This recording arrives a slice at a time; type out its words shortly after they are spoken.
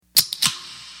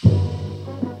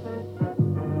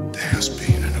has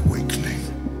been an awakening.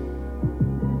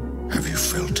 Have you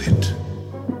felt it?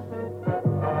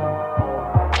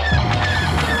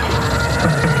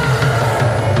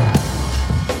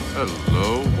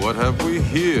 Hello, what have we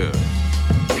here?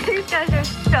 You guys are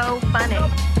so funny.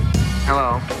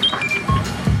 Hello.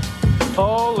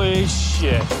 Holy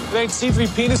shit. It ain't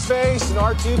C3 penis face and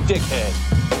R2 dickhead.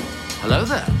 Hello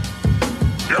there.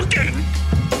 Looking?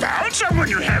 Found someone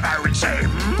you have, I would say.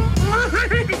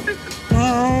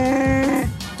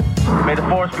 May the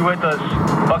force be with us.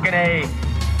 Fucking A.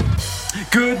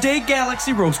 Good day,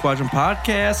 Galaxy Rogue Squadron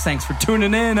Podcast. Thanks for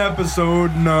tuning in,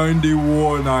 episode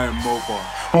 91. I am Mopar.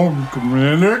 I'm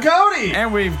Commander Cody.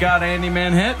 And we've got Andy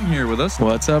Manhattan here with us.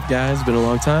 What's up, guys? Been a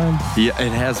long time. Yeah,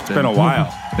 it has been. It's been a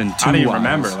while. Been 2 I don't even whiles.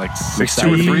 remember, like 2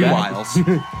 or 3 3 whiles.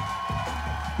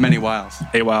 Many whiles.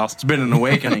 8 whiles. It's been an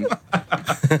awakening.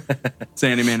 It's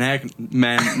Andy Manhattan.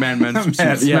 Man. Whatever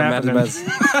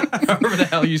the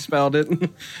hell you spelled it.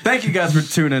 Thank you guys for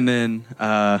tuning in.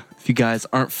 If you guys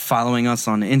aren't following us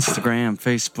on Instagram,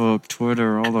 Facebook,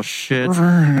 Twitter, all the shit,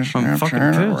 I'm fucking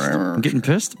pissed. I'm getting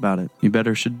pissed about it. You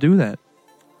better should do that.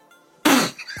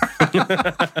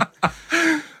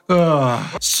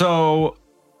 So,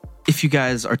 if you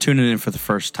guys are tuning in for the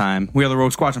first time, we are the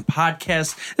Rogue Squadron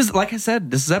Podcast. This is, like I said,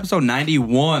 this is episode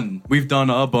 91. We've done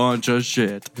a bunch of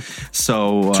shit.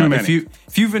 So, Too many.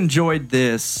 if you've enjoyed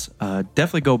this,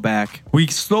 definitely go back. We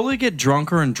slowly get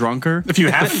drunker and drunker. If you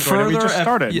haven't enjoyed it, we just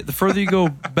started. The further you go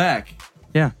back,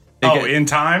 yeah. In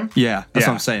time? Yeah, that's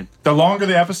what I'm saying. The longer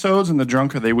the episodes and the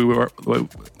drunker we were.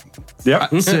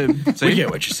 Yep. So, We get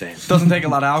what you're saying. Doesn't take a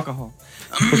lot of alcohol.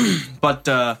 But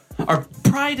our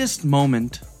brightest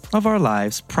moment of our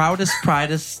lives, proudest.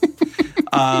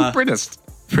 Our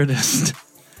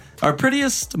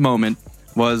prettiest moment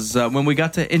was when we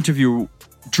got to interview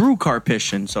Drew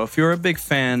Karpyshyn. So if you're a big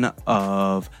fan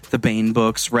of the Bane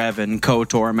books, Revan,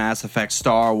 KOTOR, Mass Effect,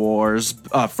 Star Wars,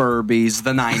 Furbies,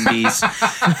 the 90s,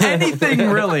 anything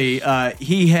really,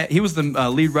 he was the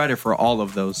lead writer for all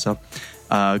of those. So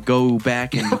go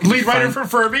back and Lead writer for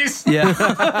Furbies? Yeah.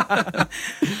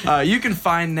 You can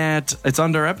find that. It's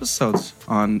under episodes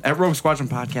at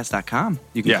RogueSquadronPodcast.com.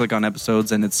 You can click on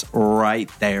episodes and it's right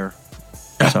there.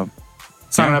 So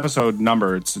It's not an episode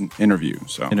number, it's an interview.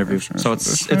 So So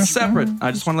it's separate.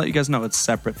 I just want to let you guys know it's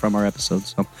separate from our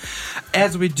episodes. So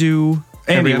as we do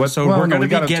every Andy, episode, we're going to be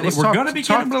getting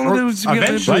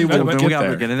eventually we'll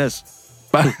get this.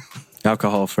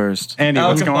 Alcohol first. Andy,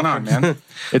 what's going on, man?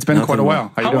 It's been quite a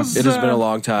while. How you doing? It has been a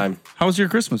long time. How was your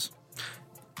Christmas?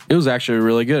 It was actually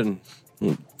really good.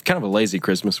 Kind of a lazy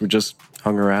Christmas. We just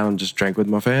hung around and just drank with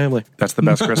my family. That's the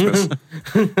best Christmas.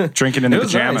 Drinking in the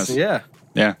pajamas. Nice, yeah.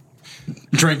 Yeah.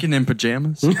 Drinking in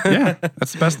pajamas. Yeah.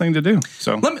 That's the best thing to do.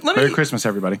 So, Let Merry me- Christmas,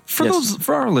 everybody.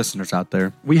 For our listeners out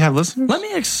there, We have listeners? let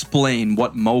me explain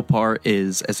what Mopar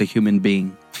is as a human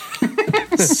being.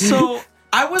 So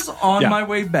I was on my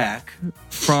way back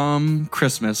from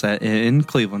Christmas in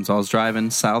Cleveland. So I was driving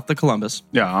south to Columbus.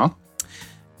 Yeah.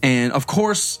 And of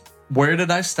course, where did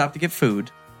I stop to get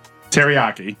food?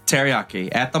 Teriyaki. Teriyaki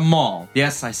at the mall.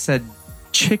 Yes, I said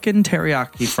chicken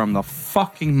teriyaki from the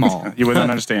fucking mall. You wouldn't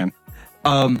understand.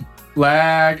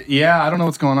 Lag. Yeah, I don't know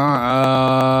what's going on.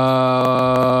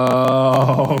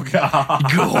 Oh, God.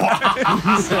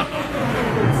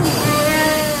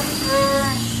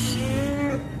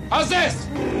 How's this?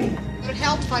 Would it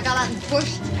help if I got out and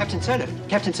pushed? Captain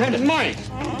Turner. Mike.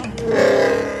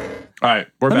 All right,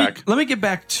 we're back. Let me get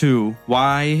back to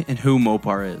why and who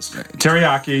Mopar is.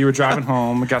 Teriyaki, you were driving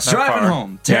home. Got that Driving far.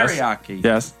 home. Teriyaki.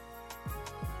 Yes.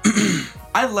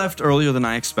 I left earlier than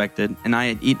I expected, and I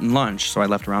had eaten lunch, so I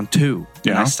left around 2.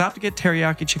 Yeah. And I stopped to get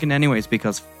teriyaki chicken anyways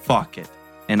because fuck it.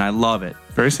 And I love it.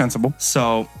 Very sensible.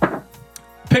 So,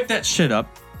 pick that shit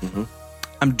up. Mm-hmm.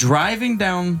 I'm driving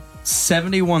down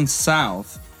 71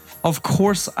 South. Of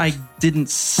course, I didn't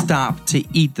stop to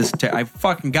eat this. I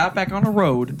fucking got back on the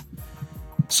road.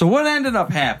 So what ended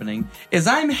up happening is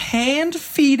I'm hand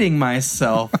feeding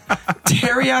myself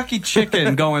teriyaki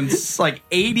chicken going like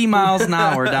 80 miles an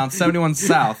hour down 71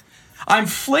 South. I'm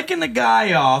flicking the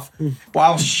guy off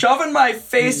while shoving my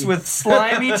face with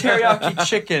slimy teriyaki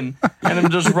chicken, and I'm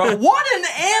just what an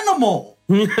animal!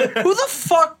 Who the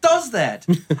fuck does that?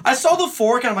 I saw the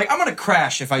fork and I'm like, I'm gonna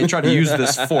crash if I try to use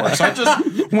this fork. So I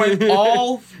just went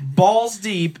all balls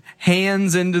deep,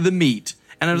 hands into the meat.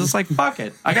 And I was just like, fuck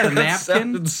it. I got a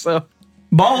napkin.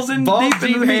 Balls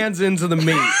deep hands into the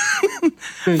meat.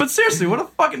 But seriously, what a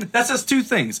fucking... That says 2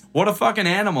 things. What a fucking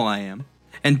animal I am.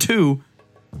 And 2,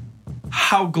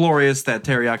 how glorious that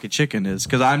teriyaki chicken is.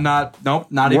 Because I'm not... Nope,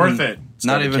 not Worth even... it.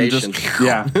 Not even just...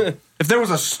 Yeah. If there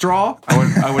was a straw,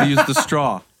 I would use the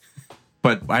straw.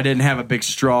 but I didn't have a big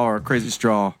straw or a crazy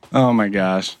straw. Oh my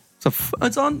gosh.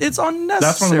 It's unnecessarily.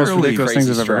 That's one of the most ridiculous things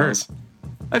I've ever heard.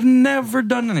 I've never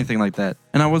done anything like that.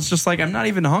 And I was just like, I'm not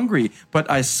even hungry, but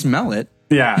I smell it.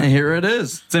 Yeah. And here it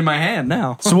is. It's in my hand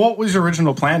now. So what was your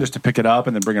original plan? Just to pick it up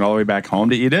and then bring it all the way back home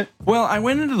to eat it? Well, I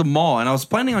went into the mall and I was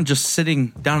planning on just sitting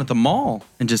down at the mall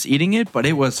and just eating it, but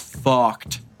it was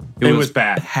fucked. It was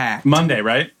bad. Packed. Monday,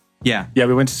 right? Yeah. Yeah,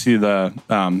 we went to see the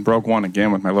Rogue One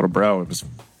again with my little bro. It was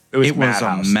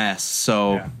a mess.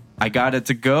 So yeah. I got it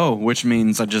to go, which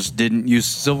means I just didn't use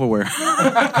silverware.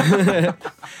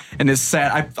 And it's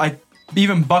sad. I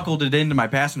even buckled it into my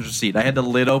passenger seat. I had the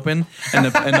lid open, and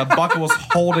the buckle was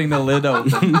holding the lid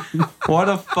open. What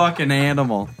a fucking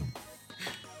animal.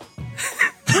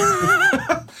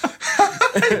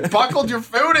 Buckled your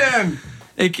food in.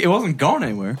 It wasn't going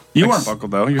anywhere. You weren't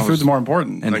buckled, though. Your food's more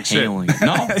important. And handling it.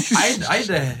 No, I had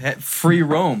to have free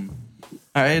roam.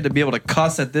 I had to be able to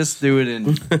cuss at this dude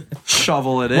and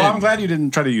shovel it in. Well, I'm glad you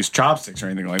didn't try to use chopsticks or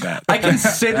anything like that. I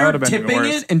considered tipping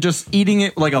it and just eating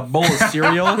it like a bowl of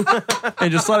cereal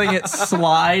and just letting it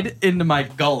slide into my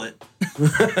gullet.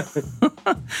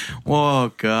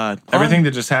 Whoa, God. Everything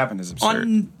that just happened is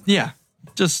absurd.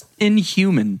 Just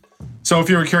inhuman. So if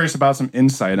you were curious about some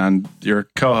insight on your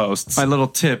co-hosts. My little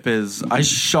tip is I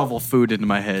shovel food into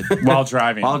my head. While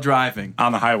driving. On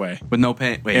the highway. With no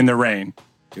pain. Wait. In the rain.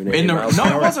 No,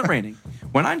 it wasn't raining.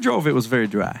 When I drove, it was very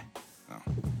dry. Oh.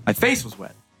 My face was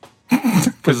wet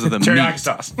because of the teriyaki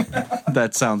sauce.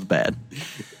 That sounds bad.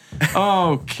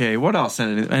 Okay, what else?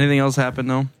 Anything else happen?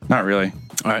 No, not really.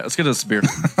 All right, let's get this beer.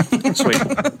 Sweet.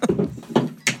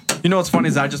 You know what's funny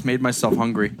is I just made myself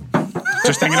hungry.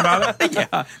 Just thinking about it?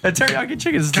 Yeah, that teriyaki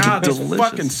chicken is delicious. Those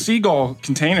fucking seagull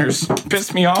containers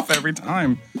piss me off every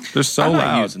time. They're so I'm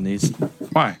loud. not using these.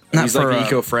 Why? Not these for like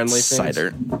eco-friendly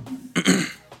cider.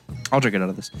 I'll drink it out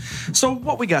of this. So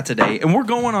what we got today, and we're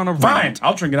going on a Fine,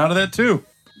 I'll drink it out of that too.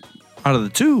 Out of the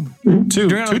tube? Two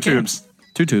tubes.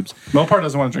 Two tubes. Mopar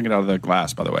doesn't want to drink it out of the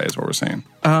glass, by the way, is what we're saying.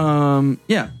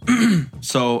 Yeah.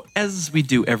 So as we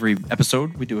do every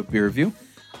episode, we do a beer review.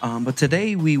 But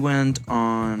today we went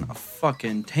on a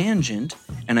fucking tangent,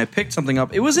 and I picked something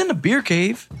up. It was in a beer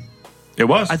cave. It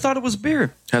was. I thought it was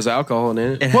beer. Has alcohol in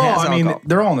it. It has I mean, alcohol.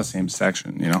 they're all in the same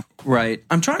section, you know? Right.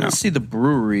 I'm trying to see the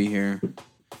brewery here.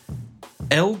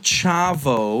 El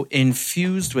Chavo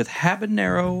infused with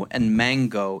habanero and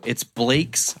mango. It's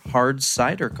Blake's Hard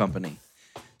Cider Company.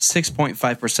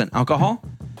 6.5% alcohol.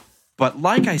 But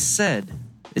like I said,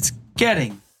 it's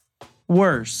getting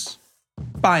worse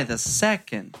by the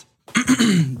second.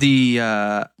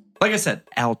 Like I said,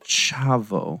 El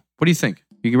Chavo. What do you think?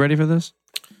 You ready for this?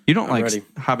 You don't like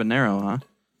habanero, huh?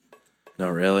 Not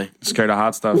really. Scared of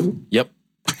hot stuff? Yep.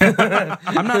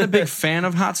 I'm not a big fan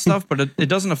of hot stuff, but it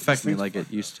doesn't affect me like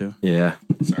it used to. Yeah.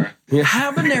 Sorry.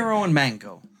 Habanero and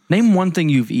mango. Name one thing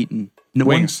you've eaten. No,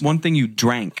 Wings. One thing you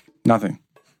drank. Nothing.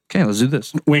 Okay, let's do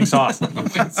this. Wing sauce.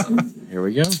 Here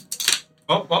we go.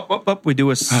 Up. We do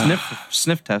a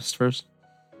sniff test first.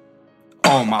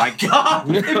 Oh my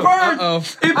God! It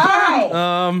burned. It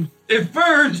burned. It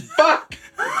burned. Fuck.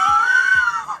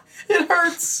 It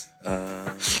hurts.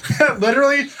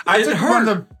 Literally, I took one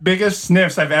of the biggest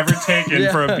sniffs I've ever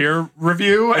taken for a beer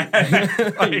review. And,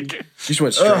 you just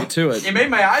went straight to it. It made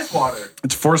my eyes water.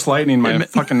 It's force lightning my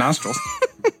fucking nostrils.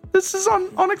 This is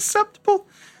unacceptable.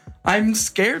 I'm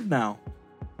scared now.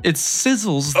 It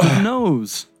sizzles the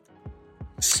nose.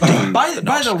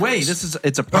 By the way,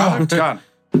 it's a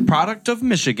product of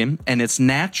Michigan, and it's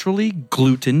naturally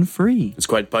gluten-free. It's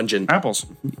quite pungent. Apples.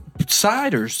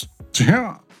 Ciders.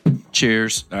 Yeah.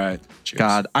 Cheers. All right. Cheers.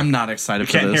 God, I'm not excited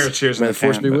for Can't this. hear a cheers in May the the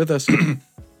force can, be but- with us.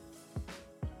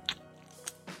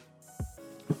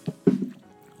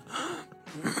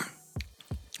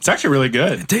 It's actually really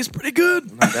good. It tastes pretty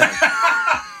good.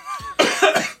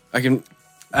 I can.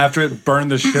 After it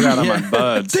burned the shit out of my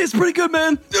buds. It tastes pretty good,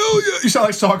 man. Oh, yeah. You sound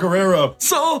like Saw Gerrera.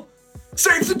 So,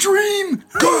 save the dream.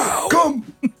 Come.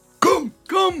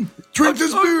 Drink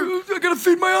this beer. I gotta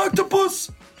feed my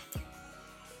octopus.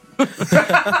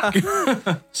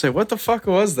 Say, what the fuck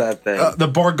was that thing? The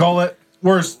Borgullet.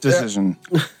 Worst decision.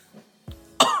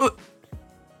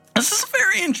 This is a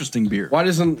very interesting beer. Why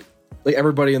doesn't like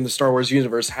everybody in the Star Wars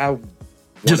universe have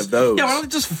one of those? Yeah, why don't they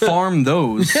just farm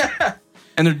those?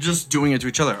 And they're just doing it to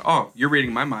each other. Oh, you're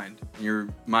reading my mind.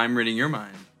 I'm reading your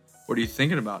mind. What are you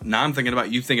thinking about? Now I'm thinking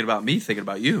about you thinking about me thinking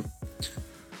about you.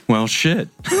 Well, shit.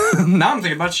 Now I'm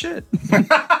thinking about shit.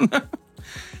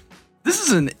 This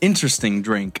is an interesting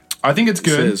drink. I think it's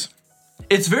good.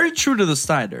 It's very true to the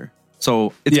cider.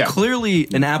 So it's clearly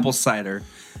an apple cider.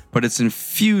 but it's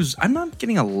infused. I'm not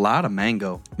getting a lot of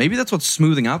mango. Maybe that's what's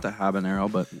smoothing out the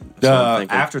habanero, but The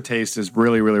aftertaste is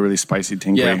really, really, really spicy,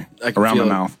 tingly Yeah, I can around the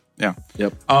feel it. mouth. Yeah.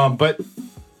 Yep. But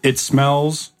it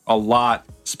smells a lot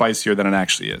spicier than it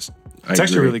actually is. It's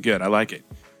actually agree. really good. I like it.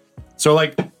 So,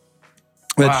 like,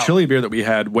 that chili beer that we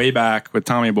had way back with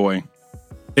Tommy Boy,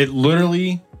 it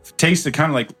literally tasted kind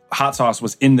of like hot sauce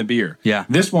was in the beer. Yeah.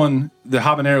 This one, the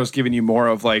habanero is giving you more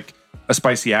of like a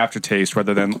spicy aftertaste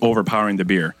rather than overpowering the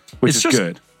beer, which is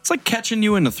good. It's like catching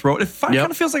you in the throat. It kind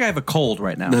of feels like I have a cold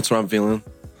right now. That's what I'm feeling.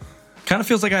 Kind of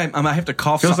feels like I have to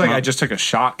cough. Feels like something I up. just took a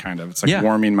shot, kind of. It's like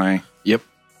warming my. Yep.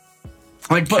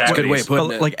 Like, but That's a good way of putting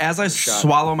but, it. like as I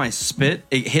swallow my spit,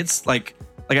 it hits like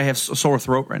I have sore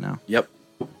throat right now. Yep.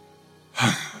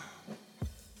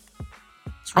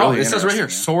 It's really it says right here,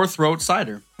 interesting, sore throat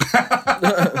cider.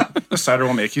 The cider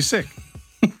will make you sick.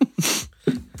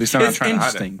 At least I'm not It's trying to hide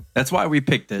it. interesting. That's why we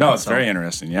picked it. No, it's So- very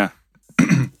interesting. Yeah.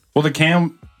 Well, the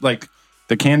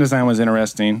can design was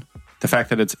interesting. The fact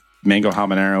that it's mango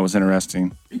habanero was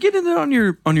interesting. You getting it on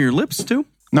your lips too?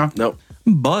 No, Nope.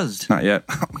 I'm buzzed. not yet.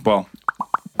 Well,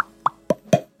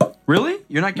 Really?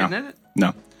 You're not getting in it?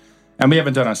 no. And we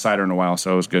haven't done a cider in a while,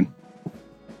 so it was good.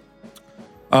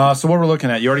 So what we're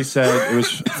looking at, you already said it was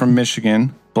from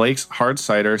Michigan. Blake's Hard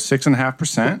Cider,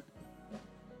 6.5%.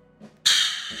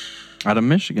 Out of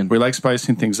Michigan. We like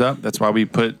spicing things up. That's why we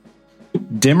put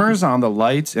dimmers on the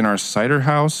lights in our cider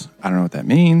house. I don't know what that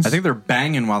means. I think they're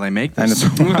banging while they make And this.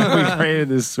 it's why we created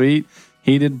this sweet,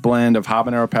 heated blend of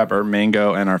habanero pepper,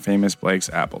 mango, and our famous Blake's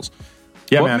apples.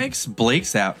 Yeah, what man. makes Blake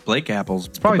apples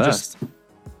probably the just- best?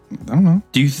 I don't know.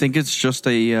 Do you think it's just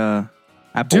a apple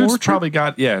Dude's orchard? probably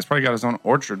got his own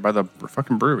orchard by the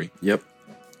fucking brewery. Yep.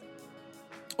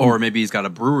 Or maybe he's got a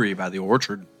brewery by the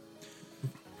orchard.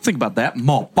 Think about that,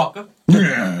 motherfucker.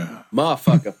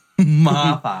 Motherfucker.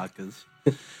 Motherfuckers.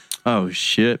 Oh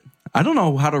shit! I don't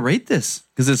know how to rate this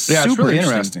because it's Yeah, super it's really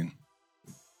interesting. interesting.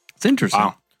 It's interesting.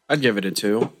 Wow. I'd give it a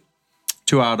 2.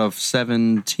 2 out of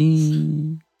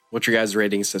 17. What's your guys'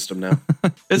 rating system now?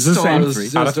 It's It's the still same. out of 3.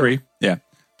 Out of 3. Yeah.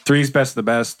 3 is best of the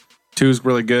best. 2 is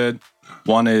really good.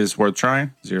 1 is worth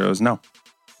trying. 0 is no.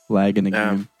 Lagging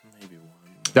again. Maybe 1.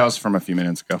 That was from a few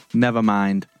minutes ago. Never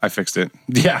mind. I fixed it.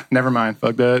 Yeah, never mind.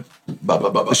 Fuck that.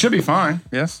 It should be fine.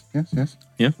 Yes. Yeah. Yes.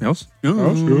 I'll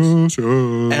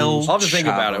have to think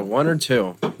about it. 1 or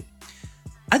 2.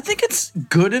 I think it's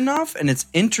good enough and it's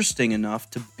interesting enough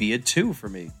to be a 2 for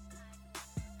me.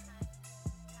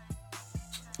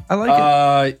 I like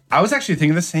it. I was actually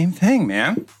thinking the same thing,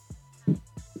 man.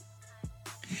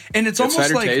 And it's Good almost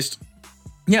cider like taste.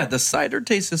 yeah, the cider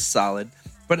taste is solid,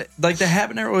 but like the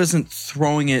habanero isn't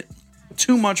throwing it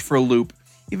too much for a loop,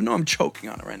 even though I'm choking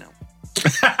on it right now.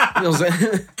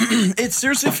 It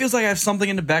seriously feels like I have something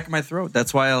in the back of my throat.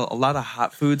 That's why a lot of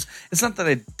hot foods, it's not that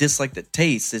I dislike the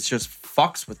taste, it's just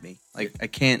fucks with me. Like I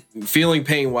can't, Feeling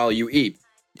pain while you eat.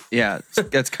 yeah,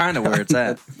 that's kind of where it's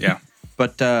at. Yeah.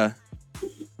 But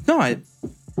no, I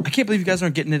can't believe you guys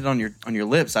aren't getting it on your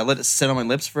lips. I let it sit on my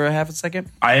lips for a half a second.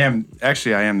 I am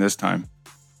this time.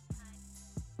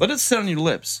 Let it sit on your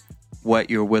lips. Wet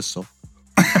your whistle.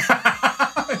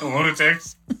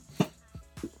 Lunatics.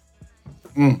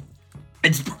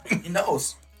 It's burning your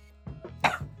nose.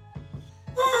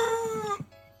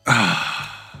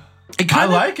 I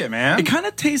like it, man. It kind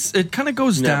of tastes. It kind of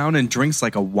goes down and drinks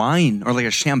like a wine or like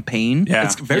a champagne. Yeah.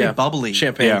 It's very Yeah. bubbly.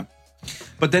 Champagne. Yeah.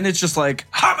 But then it's just like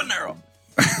habanero.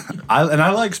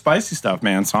 I like spicy stuff,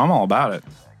 man, so I'm all about it.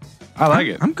 I like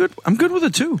it. I'm good. I'm good with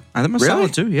it too. I'm a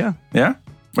solid too. Yeah. Yeah?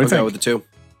 What do you I'll go think? with the 2.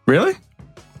 Really?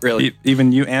 Really?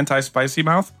 Even you anti-spicy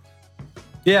mouth?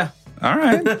 Yeah. All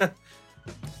right.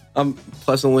 I'm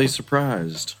pleasantly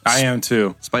surprised. I am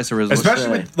too. Spice Rizzle. Especially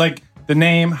with like the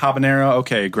name habanero.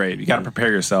 Okay, great. You got to prepare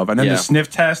yourself. And then Yeah. the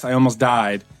sniff test, I almost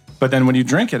died. But then when you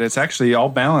drink it, it's actually all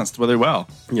balanced really well.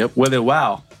 Yep. With it,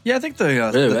 wow. Yeah, I think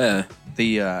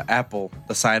the apple,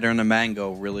 the cider, and the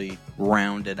mango really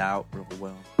rounded out really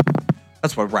well.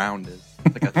 That's what round is.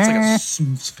 It's like a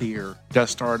sphere. Got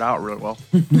to start out really well.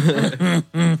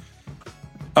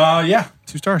 Yeah,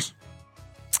 2 stars.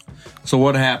 So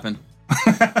what happened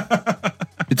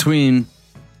between?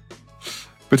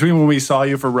 Between when we saw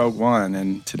you for Rogue One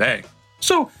and today.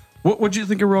 So what'd you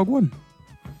think of Rogue One?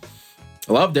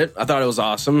 I loved it. I thought it was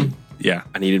awesome. Yeah.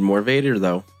 I needed more Vader,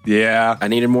 though. Yeah. I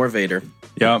needed more Vader.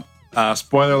 Yep.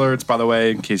 Spoiler alerts, by the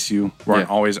way, in case you weren't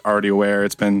always already aware.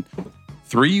 It's been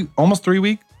almost 3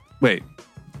 weeks. Wait.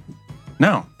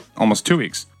 No, almost 2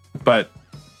 weeks. But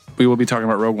we will be talking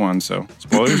about Rogue One, so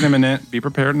spoilers imminent. Be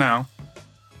prepared now.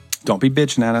 Don't be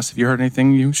bitching at us if you heard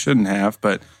anything you shouldn't have,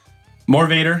 but more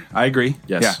Vader. I agree.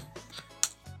 Yes. Yeah.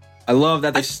 I love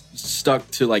that they stuck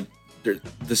to like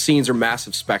the scenes are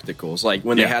massive spectacles. Like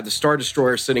when they had the Star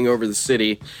Destroyer sitting over the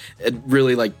city, it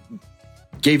really like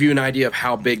gave you an idea of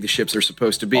how big the ships are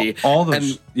supposed to be. All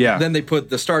those, Then they put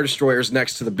the Star Destroyers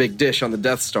next to the big dish on the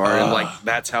Death Star, and like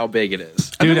that's how big it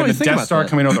is. Dude, and the Death Star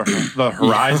coming over the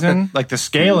horizon, like the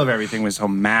scale of everything was so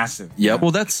massive. Yep.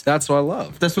 Well, that's what I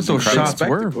love. That's what those shots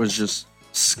were. Was just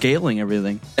scaling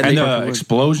everything, and the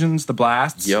explosions, the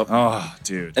blasts. Yep. Oh,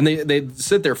 dude. And they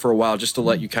sit there for a while just to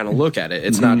let you kind of look at it.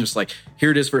 It's not just like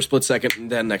here it is for a split second, and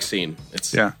then next scene.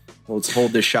 It's well, let's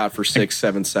hold this shot for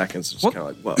 6-7 seconds. It's kind of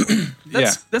like, whoa.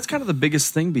 That's kind of the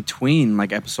biggest thing between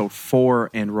like episode 4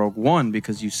 and Rogue One,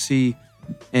 because you see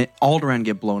Alderaan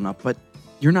get blown up, but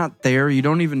you're not there. You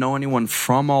don't even know anyone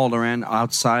from Alderaan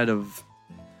outside of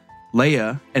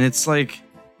Leia, and it's like,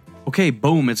 okay,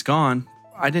 boom, it's gone.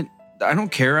 I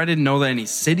don't care. I didn't know that any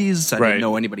cities. I didn't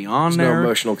know anybody on There's there. no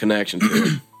emotional connection to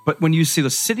it. But when you see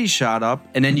the city shot up,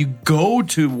 and then you go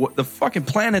to the fucking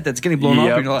planet that's getting blown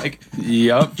up, and you're like,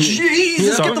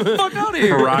 Jesus, get the fuck out of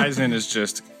here. Horizon is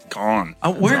just gone.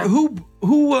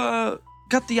 Who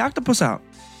got the octopus out?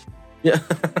 Yeah.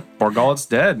 Borgullet's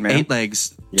dead, man. 8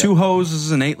 legs. 2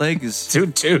 hoses and 8 legs. 2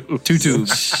 tubes. 2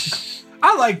 tubes.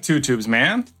 I like 2 tubes,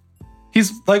 man.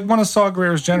 He's like one of Saw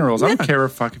Gerrera's generals. I don't care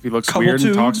if he looks weird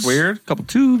and talks weird. Couple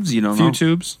tubes, you know. Few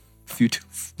tubes. Few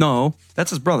tubes. No,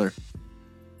 that's his brother.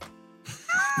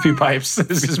 Few pipes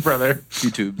is his brother. Few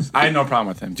tubes. I had no problem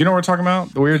with him. Do you know what we're talking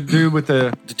about? The weird dude with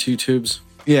the 2 tubes.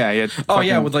 Yeah, he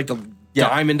had with like the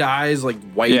diamond eyes, like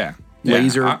white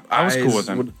laser eyes. I was cool with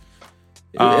him.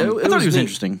 I thought he was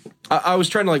interesting. I was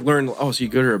trying to like learn, is he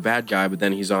good or a bad guy? But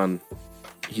then he's kind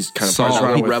of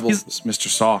Saw. rebel. He's Mr.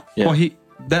 Saw. Yeah. Well,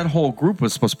 that whole group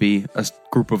was supposed to be a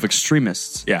group of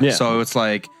extremists. Yeah. So it's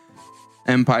like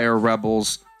Empire,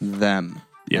 rebels, them.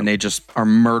 Yep. And they just are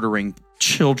murdering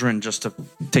children just to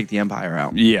take the Empire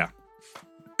out. Yeah.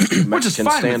 Which is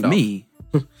fine with me.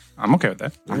 I'm okay with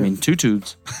that. I mean, 2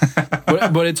 tubes.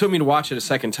 but it took me to watch it a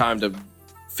second time to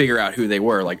figure out who they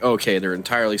were. Like, okay, they're an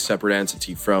entirely separate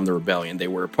entity from the rebellion. They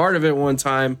were a part of it one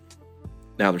time.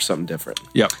 Now there's something different.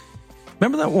 Yep.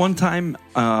 Remember that one time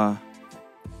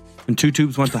when 2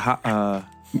 tubes went to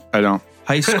I don't.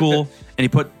 high school and he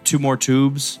put 2 more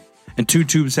tubes, and 2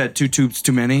 tubes had 2 tubes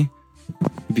too many?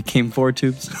 It became 4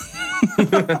 tubes.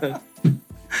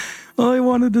 Oh, I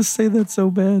wanted to say that so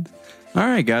bad. All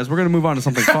right, guys, we're going to move on to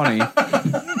something funny.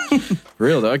 For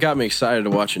real, though, it got me excited to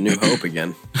watch A New Hope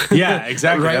again. Yeah,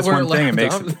 exactly. Right That's where one thing. It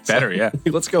makes left it off. better, yeah.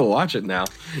 Let's go watch it now.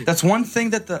 That's one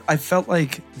thing that I felt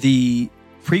like the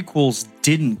prequels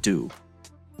didn't do.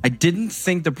 I didn't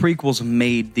think the prequels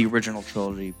made the original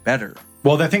trilogy better.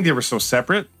 Well, I think they were so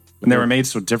separate and they were made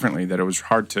so differently that it was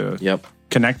hard to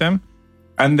connect them.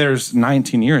 And there's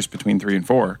 19 years between 3 and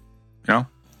 4. You know?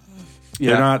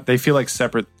 Yeah. They're not, they feel like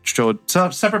separate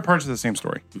parts of the same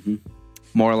story. Mm-hmm.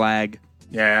 More lag.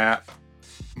 Yeah.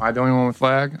 Am I the only one with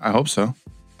lag? I hope so.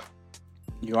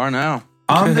 You are now.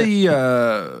 On the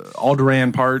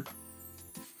Alderaan part,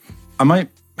 I might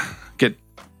get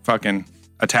fucking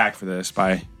attacked for this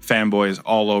by fanboys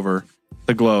all over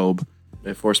the globe.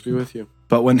 May Force be with you.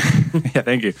 But when, yeah,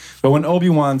 thank you. But when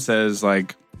Obi-Wan says,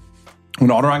 like,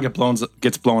 when Alderaan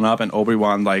gets blown up and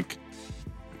Obi-Wan, like,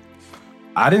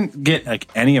 I didn't get like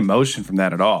any emotion from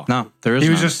that at all. No, there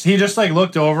is. He just like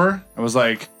looked over and was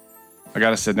like, I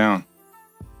gotta sit down.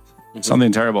 Mm-hmm.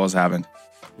 Something terrible has happened.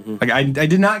 Mm-hmm. Like I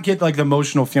did not get like the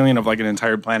emotional feeling of like an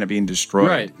entire planet being destroyed.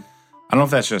 Right. I don't know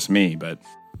if that's just me, but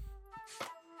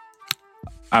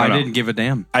I didn't give a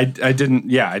damn. I didn't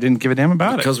give a damn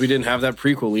about it. Because we didn't have that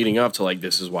prequel leading up to like,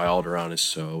 this is why Alderaan is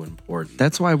so important.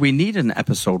 That's why we need an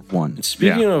episode 1. And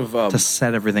speaking of to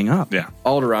set everything up. Yeah.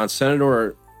 Alderaan,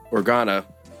 Senator Organa,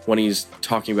 when he's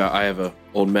talking about I have a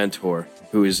old mentor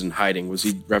who is in hiding, was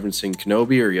he referencing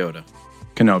Kenobi or Yoda?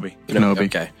 Kenobi.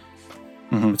 Okay.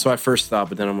 Mm-hmm. That's what I first thought,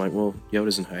 but then I'm like, well,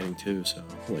 Yoda's in hiding too, so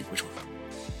like, which one?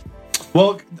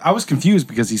 Well, I was confused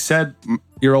because he said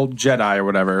your old Jedi or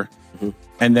whatever,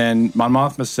 and then Mon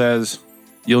Mothma says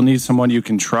you'll need someone you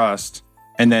can trust,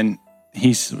 and then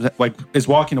he's like is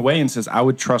walking away and says I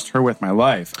would trust her with my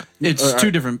life. It's 2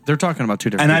 different. They're talking about 2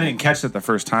 different. And people. I didn't catch that the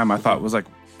first time. I thought it was like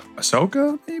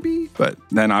Ahsoka, maybe, but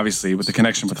then obviously with the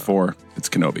connection with 4, it's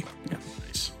Kenobi. Yeah,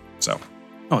 nice. So,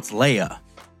 it's Leia.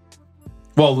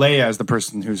 Well, Leia is the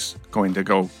person who's going to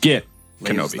go get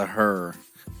Leia's Kenobi. The her.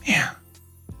 Yeah.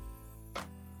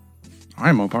 All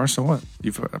right, Mopar. So what?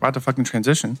 You're about to fucking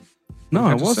transition. No,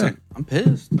 I wasn't. I'm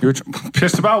pissed. You're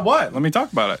pissed about what? Let me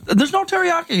talk about it. There's no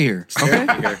teriyaki here. Okay.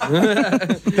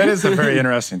 That is a very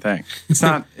interesting thing. It's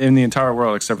not in the entire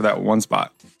world except for that one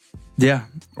spot. Yeah.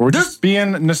 We're just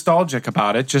being nostalgic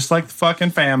about it, just like the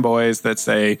fucking fanboys that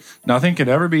say nothing could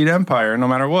ever beat Empire, no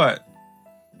matter what.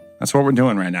 That's what we're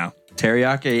doing right now.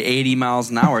 Teriyaki 80 miles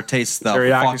an hour tastes the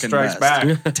Teriyaki fucking strikes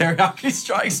best. back. Teriyaki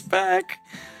strikes back.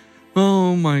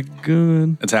 Oh my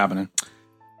god. It's happening.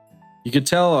 You could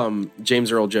tell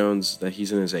James Earl Jones that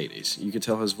he's in his 80s. You could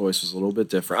tell his voice was a little bit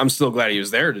different. I'm still glad he was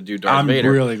there to do Darth Vader.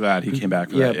 I'm really glad he came back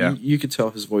for that. Yeah, you could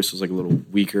tell his voice was like a little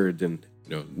weaker than,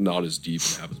 not as deep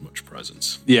and have as much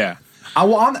presence. Yeah.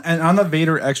 On the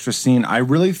Vader extra scene, I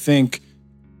really think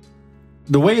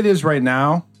the way it is right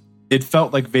now, it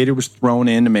felt like Vader was thrown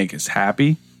in to make us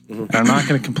happy. Mm-hmm. And I'm not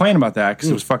going to complain about that because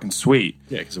it was fucking sweet.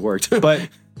 Yeah, because it worked. But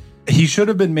he should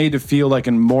have been made to feel like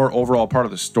a more overall part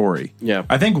of the story. Yeah.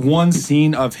 I think one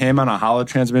scene of him on a holo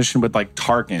transmission with like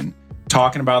Tarkin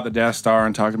talking about the Death Star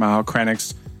and talking about how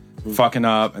Krennic's fucking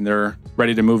up and they're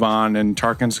ready to move on and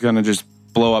Tarkin's going to just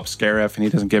blow up Scarif and he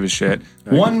doesn't give a shit.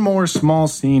 One more small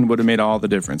scene would have made all the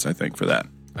difference, I think, for that.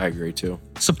 I agree too.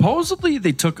 Supposedly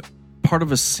they took part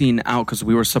of a scene out because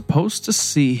we were supposed to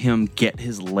see him get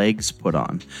his legs put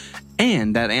on.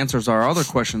 And that answers our other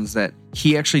questions that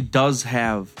he actually does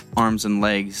have arms and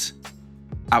legs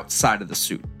outside of the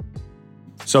suit.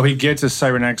 So he gets his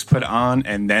cybernetics put on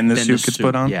and then the suit gets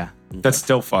put on? Yeah. That's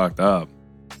still fucked up.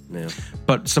 Yeah.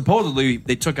 But supposedly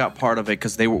they took out part of it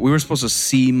because we were supposed to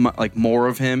see like more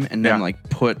of him and then like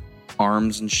put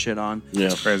arms and shit on. Yeah.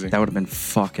 It's crazy. That would have been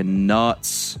fucking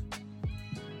nuts.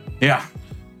 Yeah.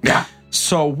 Yeah.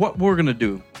 So what we're going to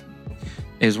do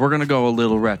is we're going to go a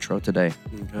little retro today.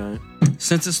 Okay.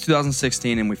 Since it's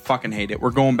 2016 and we fucking hate it, we're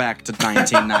going back to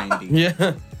 1990.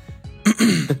 Yeah.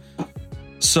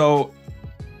 So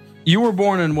you were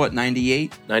born in what,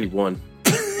 98? 91.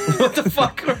 What the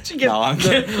fuck? Where'd you get? No, I'm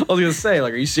kidding. I was going to say,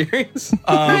 like, are you serious?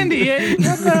 98?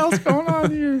 What the hell's going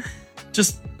on here?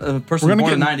 Just a person We're gonna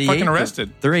born in get 98. fucking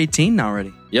arrested. They're 18 now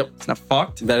already. Yep. It's not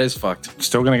fucked. That is fucked.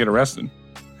 Still going to get arrested.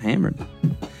 Hammered.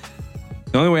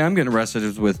 The only way I'm getting arrested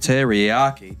is with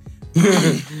teriyaki.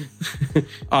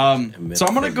 So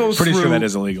I'm gonna go Pretty through. sure that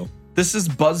is illegal. This is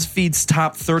BuzzFeed's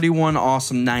top 31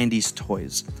 awesome 90s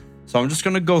toys. So I'm just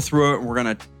gonna go through it and we're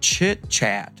gonna chit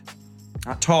chat,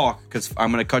 not talk, because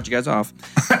I'm gonna cut you guys off.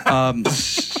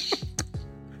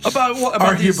 About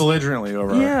Argue these- belligerently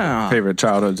over Yeah. our favorite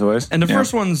childhood toys. And the Yeah.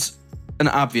 first one's an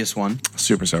obvious one: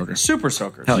 Super Soaker. Super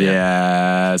Soakers. Hell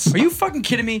yes. Are you fucking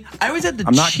kidding me? I always had the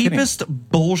I'm not cheapest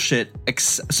bullshit.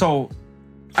 So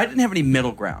I didn't have any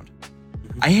middle ground.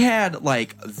 I had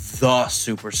like the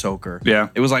Super Soaker. Yeah.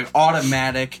 It was like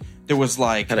automatic. There was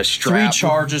like Had a 3 strap.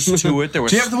 charges to it. There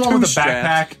was Do you have the one with the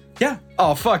straps. backpack? Yeah.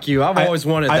 Oh, fuck you. I've always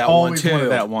wanted I that one, always too. wanted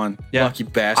that one. Yeah. Lucky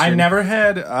bastard. I never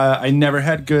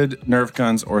had good Nerf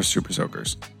guns or Super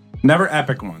Soakers. Never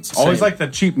epic ones. Always Same. like the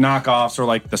cheap knockoffs or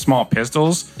like the small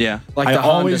pistols. Yeah. Like I the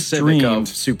Honda always Civic dreamed- of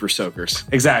Super Soakers.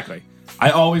 Exactly.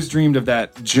 I always dreamed of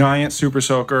that giant Super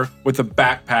Soaker with a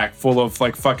backpack full of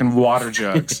like fucking water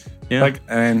jugs. Yeah. Like,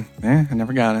 and I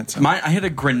never got it. So. I had a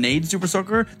grenade Super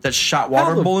Soaker that shot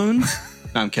water How? balloons.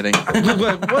 No, I'm kidding.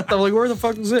 What the? Like, where the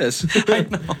fuck is this? I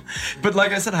know. But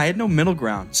like I said, I had no middle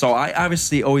ground. So I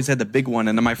obviously always had the big one.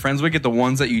 And then my friends would get the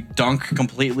ones that you dunk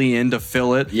completely in to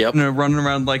fill it. Yep. And they're running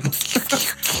around like,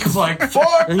 it's like,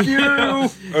 fuck you.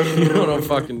 A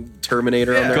fucking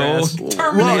Terminator on their Go. ass.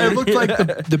 Well, it looked like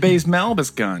the Baze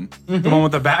Malbus gun. The one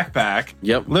with the backpack.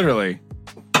 Yep. Literally.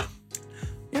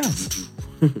 Yeah.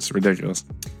 It's ridiculous.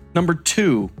 Number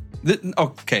 2.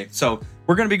 Okay, so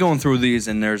we're going to be going through these,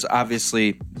 and there's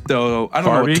obviously, though, I don't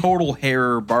know Barbie? what total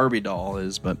hair Barbie doll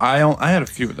is, but I had a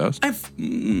few of those.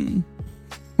 Did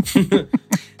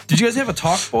you guys have a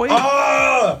Talk Boy?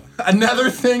 Oh, another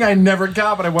thing I never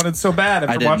got, but I wanted so bad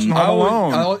after didn't. watching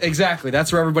Home Alone. Exactly.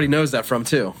 That's where everybody knows that from,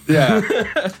 too. Yeah.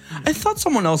 I thought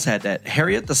someone else had that.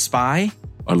 Harriet the Spy?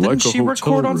 I'd Didn't like a she hotel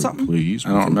record on room, something? please. I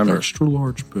don't remember. Extra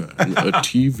large bed, a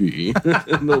TV,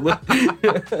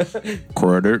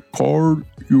 credit card.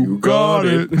 You got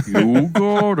it. You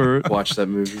got it. Watch that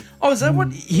movie. Oh, is that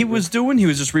what he was doing? He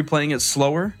was just replaying it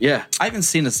slower? Yeah. I haven't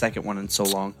seen the second one in so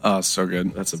long. Oh, it's so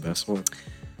good. That's the best one.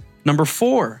 Number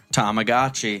 4,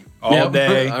 Tamagotchi. All Yep.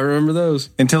 day. I remember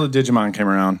those. Until the Digimon came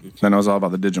around. Then I was all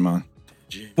about the Digimon.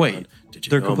 Wait,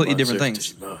 they're completely different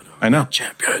things. I know.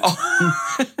 Champions.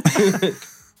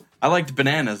 I liked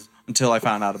bananas until I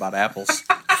found out about apples.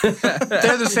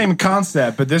 They're the same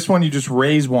concept, but this one you just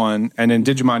raise one, and in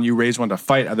Digimon you raise one to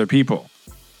fight other people.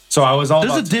 So I was all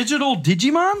There's about a digital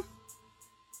Digimon?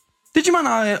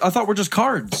 Digimon, I thought were just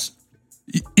cards.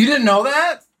 You didn't know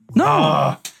that?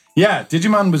 No. Yeah, Yeah,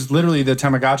 Digimon was literally the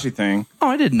Tamagotchi thing. Oh,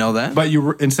 I didn't know that. But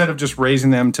instead of just raising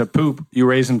them to poop, you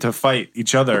raise them to fight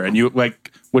each other, and you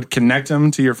like would connect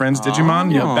them to your friend's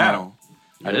Digimon. You know, battle.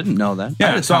 I didn't know that.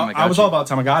 Yeah, so I was all about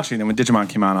Tamagotchi, and then when Digimon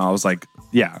came out, I was like,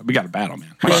 yeah, we got a battle,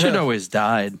 man. My shit always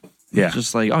died. Yeah.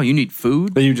 Just like, oh, you need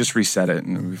food? Then you just reset it,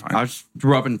 and it'll be fine. I was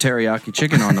rubbing teriyaki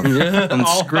chicken on the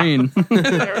screen.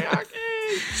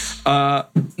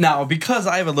 Now, because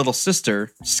I have a little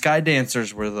sister, Sky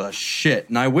Dancers were the shit.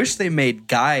 And I wish they made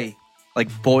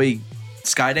boy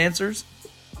Sky Dancers.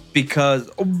 Because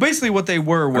basically what they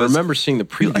were was... I remember seeing the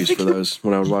previews for those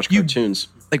when I would watch cartoons.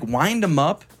 Like, wind them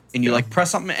up, and you,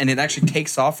 press something, and it actually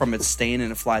takes off from its stain,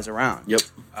 and it flies around. Yep.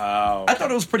 Oh. I thought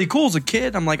it was pretty cool as a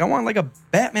kid. I'm like, I want, a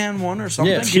Batman one or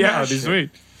something. Yeah, that'd be sweet.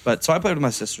 But, so I played with my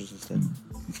sisters instead.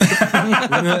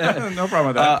 No problem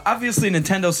with that. Obviously,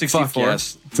 Nintendo 64. Fuck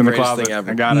yes. It's in the Greatest closet. thing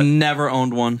ever. I got it. Never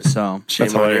owned one, so...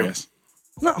 That's hilarious.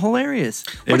 It's not hilarious.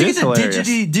 It When you is get the hilarious.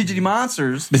 Digity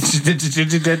Monsters...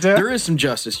 There is some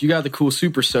justice. You got the cool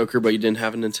Super Soaker, but you didn't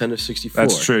have a Nintendo 64.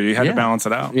 That's true. You had Yeah. to balance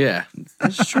it out. Yeah.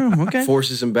 That's true, okay.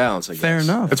 Forces in balance, I guess. Fair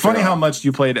enough. It's funny how much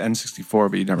you played N64,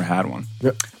 but you never had one.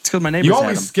 Yep. It's because my neighbors You had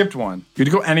always them. skipped one. You'd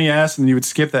go NES, and you would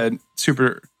skip that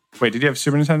Super... Wait, did you have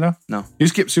Super Nintendo? No. You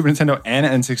skipped Super Nintendo and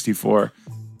N64.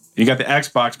 You got the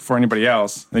Xbox before anybody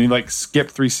else. Then you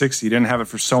skipped 360. You didn't have it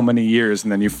for so many years,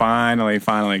 and then you finally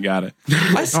got it.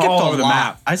 I skipped all a over the lot.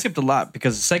 map. I skipped a lot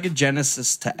because Sega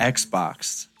Genesis to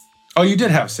Xbox. Oh, you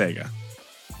did have Sega.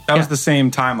 That was the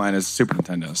same timeline as Super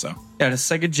Nintendo, so. Yeah, the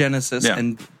Sega Genesis, Yeah.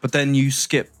 but then you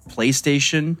skip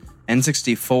PlayStation,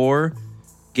 N64,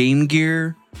 Game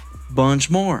Gear, bunch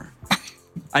more.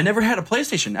 I never had a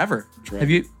PlayStation ever. Have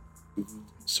you?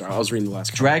 Sorry, I was reading the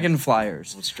last Dragon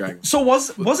Flyers. What's Dragon? So was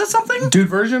it something? Dude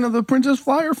version of the Princess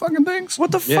Flyer fucking things?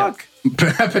 What the fuck?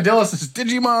 Padilla says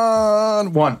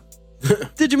Digimon 1.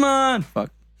 Digimon.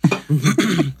 Fuck.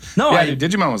 No, Yeah,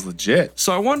 dude, Digimon was legit.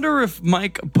 So I wonder if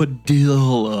Mike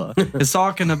Padilla is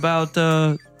talking about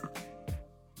the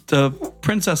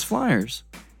Princess Flyers.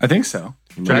 I think so.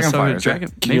 Dragon Flyers. Yeah.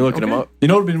 Can you look them up? You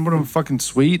know what would have been fucking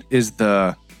sweet is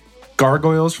the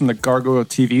gargoyles from the Gargoyle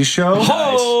TV show.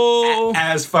 Oh,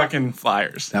 As fucking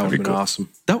flyers. That would have been awesome.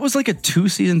 that was like a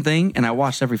 2-season thing, and I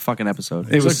watched every fucking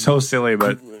episode. It was so silly,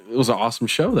 but It was an awesome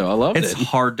show, though. I loved It's it.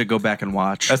 hard to go back and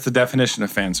watch. that's the definition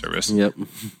of fan service. Yep.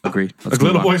 Agreed. Like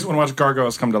little boys want to watch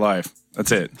gargoyles come to life.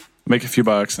 That's it. Make a few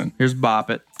bucks and Here's Bop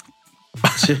It.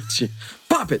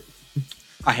 Pop it.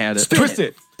 I had it. twist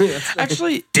it.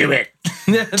 Actually, Do it.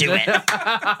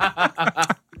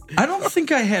 I don't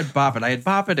think I had Bop It. I had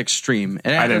Bop It Extreme.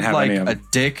 It had didn't have like any of a them.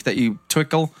 dick that you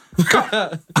twinkle.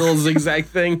 Little zigzag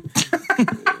thing.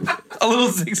 A little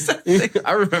zigzag thing.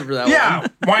 I remember that Yeah.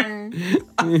 Wang.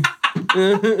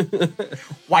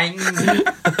 Wang.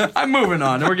 I'm moving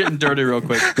on. We're getting dirty real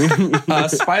quick.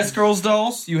 Spice Girls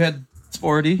dolls. You had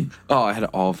Sporty. one. Oh, I had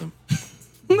all of them.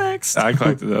 Next. I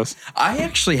collected those. I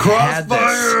actually had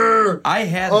this. I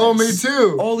had Oh, me this.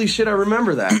 too. Holy shit, I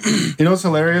remember that. You know what's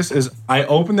hilarious is I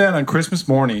opened that on Christmas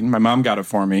morning. My mom got it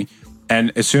for me.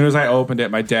 And as soon as I opened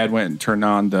it, my dad went and turned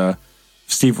on the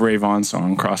Steve Ray Vaughan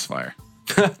song, Crossfire.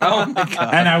 Oh my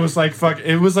god. And I was like, fuck.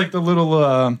 It was like the little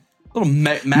Little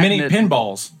mini magnet.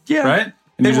 pinballs. Yeah. Right?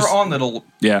 And They you were just- on little.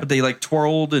 Yeah. But they like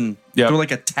twirled and Yep. they were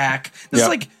like attack. This Yep. is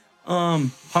like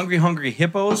Hungry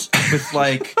Hippos with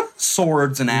like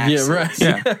swords and axes. Yeah, right.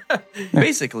 Yeah.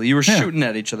 Basically, you were shooting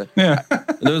at each other. Yeah.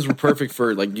 Those were perfect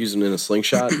for like using in a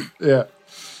slingshot. Yeah.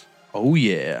 Oh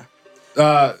yeah.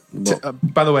 By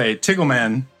the way,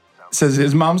 Tiggleman says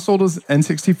his mom sold his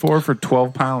N64 for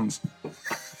 12 pounds.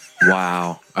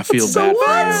 Wow. I feel bad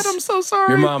for you. I'm so sorry.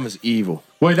 Your mom is evil.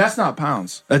 Wait, that's not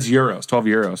pounds. That's euros. 12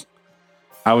 euros.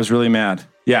 I was really mad.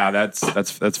 Yeah, that's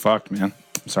fucked, man.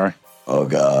 I'm sorry. Oh,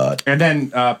 God. And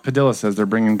then Padilla says they're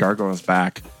bringing gargoyles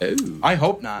back. I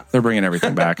hope not. They're bringing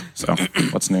everything back. So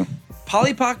what's new?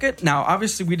 Polly Pocket. Now,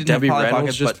 obviously, we didn't Debbie have Polly Reynolds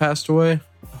Pocket, just but passed away.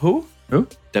 who? Who?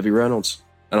 Debbie Reynolds.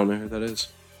 I don't know who that is.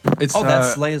 It's Oh,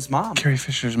 that's Leia's mom. Carrie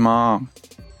Fisher's mom.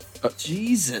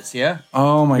 Jesus, yeah.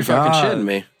 Oh my You're god. fucking shitting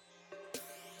me.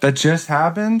 That just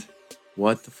happened?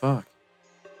 What the fuck?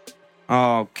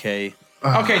 Okay.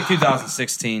 Okay,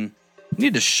 2016. You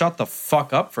need to shut the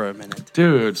fuck up for a minute.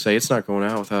 Dude, say it's not going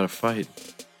out without a fight.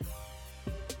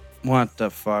 What the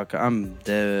fuck? I'm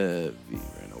Debbie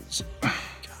Reynolds. God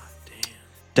damn.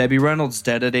 Debbie Reynolds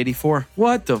dead at 84.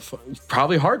 What the fuck?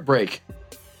 Probably heartbreak.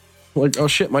 Like, oh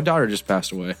shit, my daughter just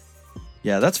passed away.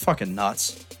 Yeah, that's fucking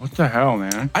nuts. What the hell,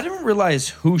 man? I didn't realize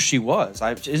who she was.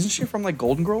 Isn't she from like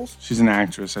Golden Girls? She's an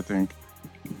actress, I think.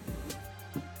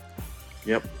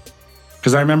 Yep.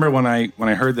 Because I remember when I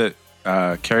heard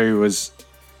that Carrie was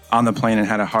on the plane and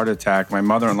had a heart attack, my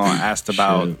mother-in-law asked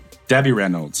about Debbie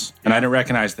Reynolds, and I didn't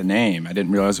recognize the name. I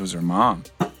didn't realize it was her mom.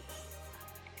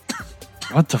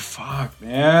 What the fuck,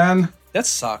 man? That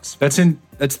sucks. It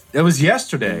was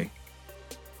yesterday.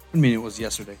 I mean, it was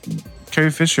yesterday.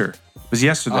 Carrie Fisher. It was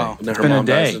yesterday. Oh. And then It's her been a mom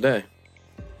dies day. today.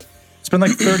 It's been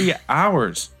like 30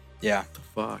 hours. Yeah.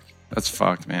 Fuck. That's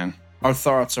fucked, man. Our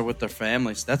thoughts are with their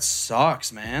families. That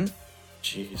sucks, man.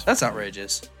 Jeez. That's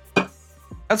outrageous.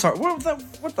 That's hard.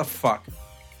 What the fuck?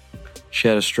 She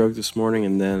had a stroke this morning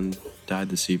and then died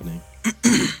this evening.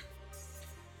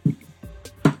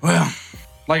 Well,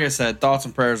 like I said, thoughts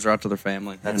and prayers are out to their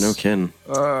family. That's, No kidding.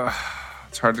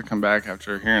 It's hard to come back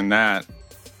after hearing that.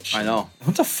 I know.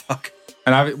 What the fuck?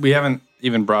 And we haven't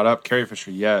even brought up Carrie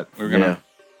Fisher yet. We're going to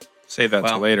save that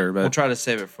till later. But We'll try to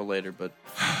save it for later, but...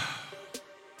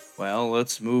 Well,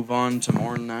 let's move on to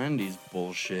more 90s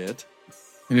bullshit.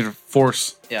 I need to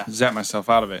force Yeah. zap myself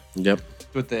out of it. Yep.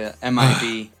 With the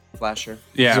MIB flasher.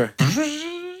 Yeah.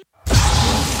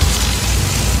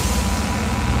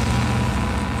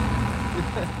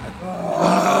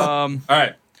 All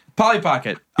right. Polly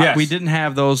Pocket. Yes. We didn't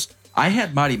have those. I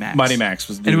had Mighty Max. Mighty Max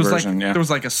was the And it was version, like yeah. there was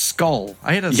like a skull.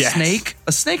 I had a snake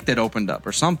that opened up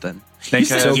or something. Snake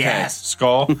You head, said yes.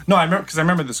 Skull. No, I remember because I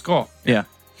remember the skull. Yeah.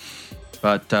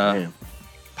 But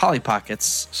Polly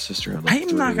Pockets. Sister, I'm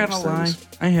not gonna lie.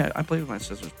 I played with my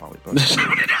sister's Polly Pockets.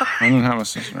 I didn't have a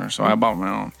sister, so I bought my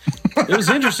own. It was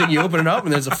interesting. You open it up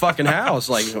and there's a fucking house.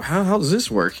 Like, how does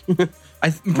this work?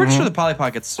 I'm pretty sure the Polly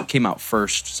Pockets came out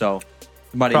first, so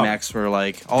the Mighty Oh. Max were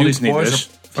like, all Dudes these need boys this.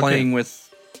 are playing with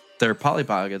their Polly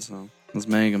Pockets, so let's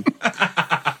make them.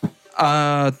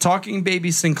 Talking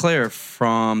Baby Sinclair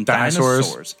from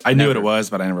Dinosaurs. I knew what it was,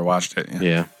 but I never watched it.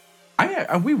 Yeah.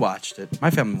 We watched it. My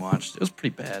family watched it. It was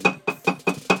pretty bad.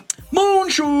 Moon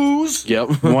shoes.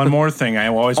 Yep. One more thing I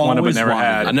always wanted but never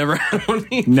had. I never had one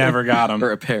either. Never got them.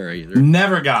 Or a pair either.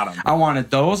 Never got them. I wanted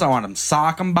those. I wanted them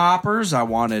sock 'em boppers. I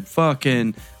wanted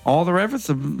fucking all the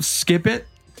everything. Skip it.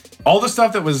 All the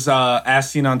stuff that was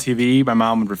as seen on TV, my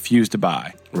mom would refuse to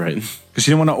buy. Right. Because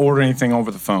she didn't want to order anything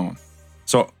over the phone.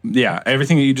 So, yeah,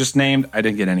 everything that you just named, I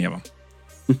didn't get any of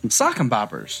them. Sock 'em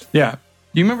boppers. Yeah.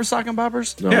 Do you remember sock 'em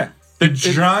boppers? No. Yeah. The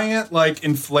giant, like,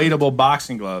 inflatable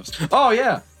boxing gloves. Oh,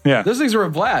 yeah. Yeah. Those things were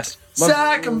a blast.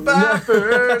 Sock 'em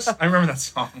boppers. I remember that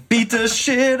song. Beat the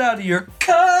shit out of your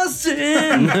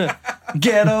cousin.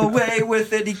 Get away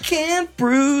with it, he can't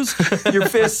bruise. Your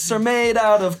fists are made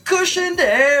out of cushioned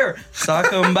air.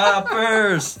 Sock 'em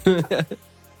boppers.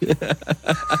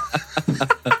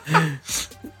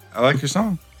 I like your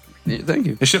song. Yeah, thank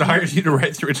you. They should have hired you to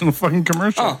write the original fucking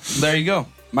commercial. Oh, there you go.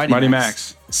 Mighty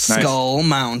Max. Nice. Skull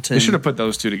Mountain. They should have put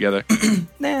those two together.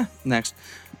 Nah, next.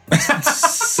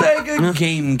 Sega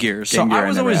Game Gear. So Game Gear I I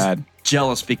was never always had.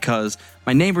 jealous because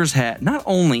my neighbors had not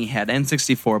only had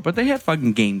N64, but they had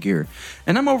fucking Game Gear.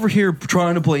 And I'm over here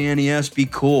trying to play NES, be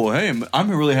cool. Hey, I'm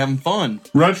really having fun.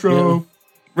 Retro.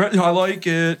 I like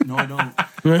it. No, I don't.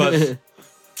 But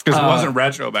Because it wasn't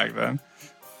retro back then.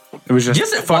 It was just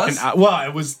Yes, it fucking. was.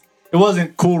 Well, it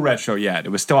wasn't cool retro yet. It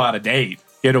was still out of date.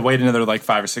 You had to wait another like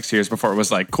 5 or 6 years before it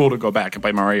was like cool to go back and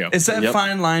play Mario. it's that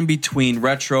fine line between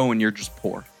retro and you're just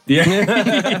poor. Yeah,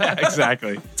 yeah,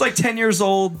 exactly. It's like 10 years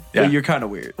old, Yeah. but you're kind of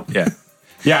weird. Yeah,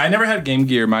 yeah. I never had Game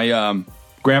Gear. My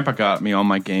grandpa got me all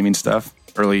my gaming stuff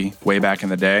way back in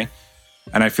the day,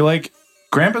 and I feel like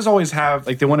grandpas always have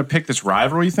like they want to pick this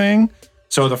rivalry thing.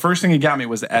 So the first thing he got me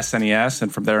was the SNES,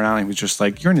 and from there on, he was just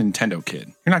like, "You're a Nintendo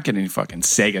kid. You're not getting any fucking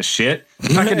Sega shit.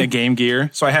 You're not getting a Game Gear."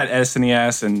 So I had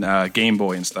SNES and Game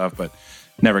Boy and stuff, but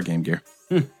never Game Gear.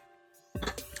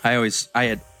 I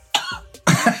had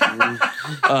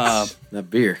That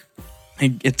beer.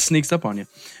 it sneaks up on you.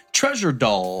 Treasure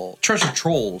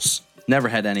Trolls. Never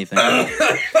had anything.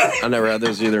 I never had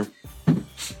those either.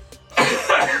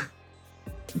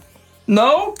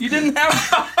 No, you didn't have.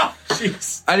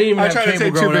 Jeez. I didn't even I have tried to cable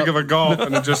take too growing big up. of a gulp,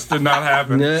 and it just did not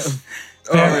happen. Yeah.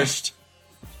 Perished.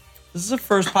 This is the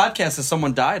first podcast that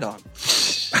someone died on.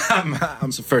 It's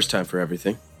the first time for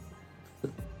everything.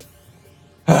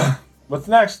 What's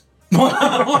next?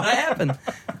 What happened?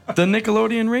 The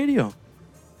Nickelodeon radio.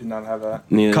 Did not have that.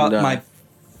 Neither Caught did I. my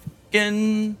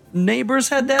fucking neighbors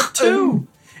had that too.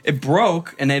 It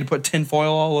broke and they had to put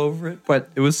tinfoil all over it, but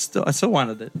it was still. I still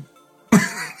wanted it.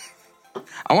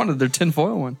 I wanted their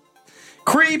tinfoil one.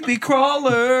 Creepy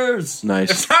crawlers.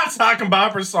 Nice. It's not Sock and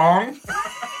Bopper's song.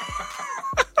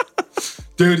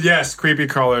 Dude, yes, Creepy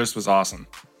Crawlers was awesome.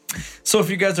 So if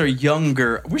you guys are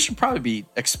younger, we should probably be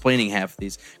explaining half of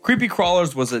these. Creepy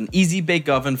Crawlers was an easy bake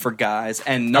oven for guys,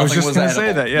 and I was nothing just was gonna edible.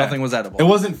 say that, yeah. Nothing was edible. It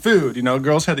wasn't food. You know,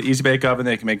 girls had the easy bake oven.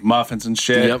 They could make muffins and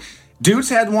shit. Yep. Dudes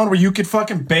had one where you could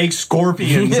fucking bake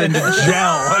scorpions into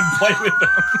gel and play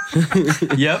with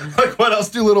them. Yep. Like, what else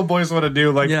do little boys want to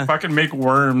do? Like, Yeah. fucking make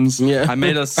worms. Yeah. I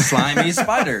made a slimy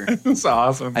spider. It's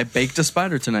awesome. I baked a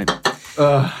spider tonight.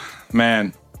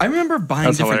 Man. I remember buying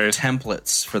That's different hilarious.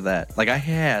 templates for that. Like I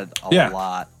had a Yeah.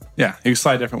 lot. Yeah, you can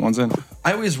slide different ones in.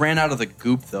 I always ran out of the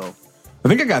goop though. I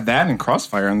think I got that and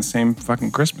Crossfire on the same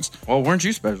fucking Christmas. Well, weren't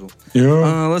you special?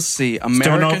 Yeah. Let's see. Still no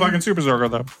American fucking Super Zorgo,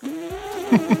 though.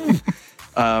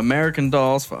 American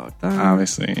Dolls. Fuck that.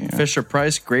 Obviously. Yeah. Fisher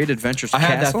Price Great Adventures I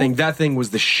had Castle. that thing. That thing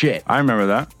was the shit. I remember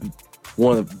that.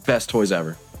 One of the best toys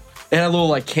ever. It had a little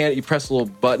like can. You press a little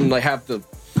button, like half the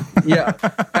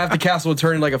castle would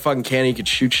turn into like a fucking cannon you could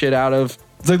shoot shit out of.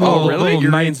 It's like Oh, little, really? little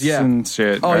Figurines, knights yeah. and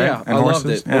shit. Oh right? yeah, And I loved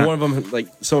horses. it. Yeah. And one of them, like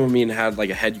some of them, had like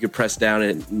a head you could press down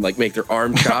and like make their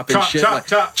arm chop and Chop, shit. chop, like,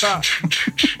 chop, chop.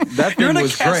 That You're thing in a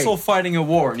was castle great. fighting a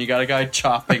war, and you got a guy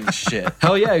chopping shit.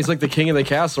 Hell yeah, he's like the king of the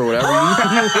castle or whatever.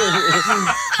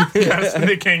 Yes,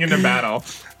 the king in the battle.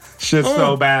 Shit's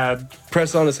so bad.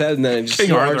 Press on his head and then just King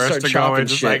start Arthur has to go chopping and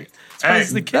just shit. like, hey,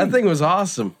 That thing was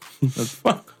awesome.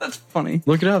 That's funny.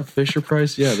 Look it up, Fisher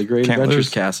Price. Yeah, the Great Can't Adventures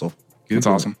lose. Castle. it's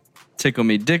awesome. Tickle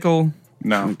Me Dickle.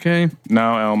 No. Okay.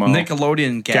 No, Elmo.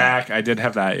 Nickelodeon Gak. Gak. I did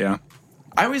have that, yeah.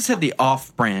 I always had the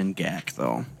off-brand Gak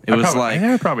though. It was like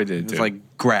I probably did, it was too.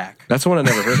 like Grack. That's one I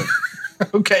never heard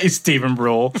of. Okay, Stephen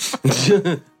Brule.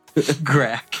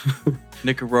 Grack.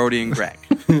 Nickelodeon Grack.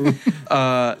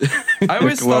 I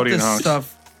always thought Nickelodeon this honks.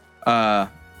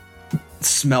 stuff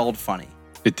smelled funny.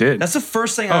 It did. That's the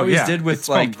first thing I always did with it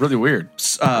smelled like really weird.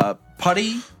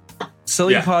 putty,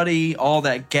 silly Yeah. putty, all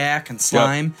that Gak and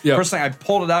slime. Yep. First thing I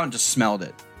pulled it out and just smelled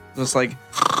it. Just like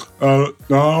No, I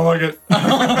don't like it. put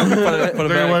it Take it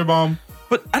back. away, Mom.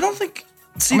 But I don't think.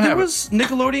 See, I'm there having- was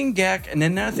Nickelodeon Gak, and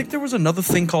then I think there was another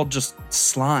thing called just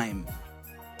slime.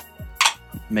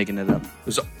 Making it up.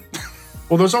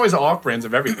 Well, there's always off brands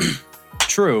of everything.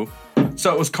 True.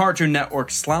 So it was Cartoon Network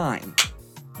slime.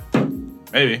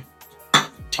 Maybe.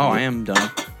 Oh, I am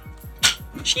done.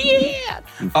 Shit.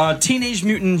 Teenage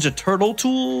Mutant Ninja Turtle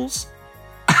Tools.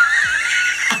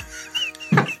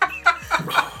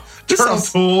 Turtle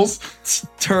tools.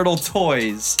 Turtle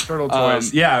Toys. Turtle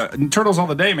toys. Yeah, turtles all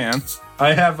the day, man.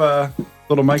 I have a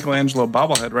little Michelangelo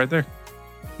bobblehead right there.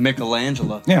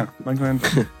 Michelangelo. Yeah,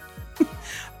 Michelangelo.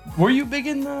 Were you big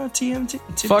in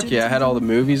TMT? Fuck yeah, I had all the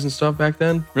movies and stuff back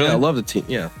then. Really? Yeah, I love the team.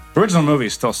 Yeah. The original movie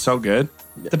is still so good.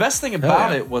 The best thing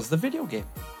about yeah. it was the video game.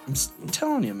 I'm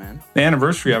telling you, man. The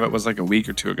anniversary of it was like a week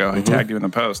or two ago. I tagged you in the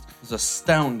post. It was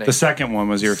astounding. The second one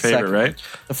was your favorite, Second. right?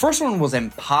 The first one was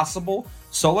impossible.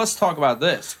 So let's talk about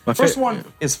this. My First fa- one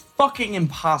is fucking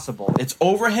impossible. It's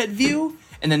overhead view,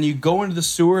 and then you go into the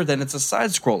sewer, then it's a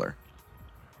side scroller.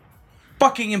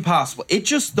 Fucking impossible. It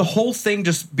just, the whole thing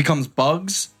just becomes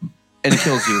bugs, and it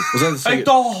kills you. Was that the Like Sega,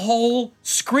 the whole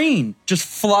screen just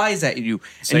flies at you.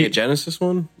 And Sega you- Genesis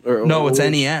one? Or, No, it's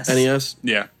NES. NES?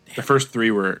 Yeah. The first three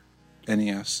were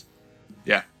NES.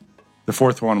 Yeah. The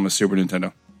fourth one was Super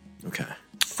Nintendo. Okay.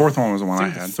 Fourth one was the one I I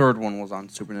think the had. third one was on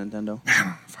Super Nintendo. I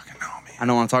don't fucking know, man. I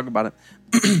don't want to talk about it.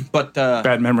 But,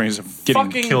 Bad memories of getting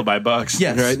Fucking- killed by bugs.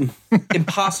 yes. Right?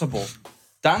 Impossible.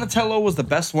 Donatello was the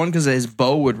best one because his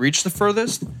bow would reach the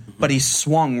furthest, but he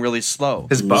swung really slow.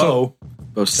 His bow.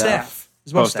 Both staff.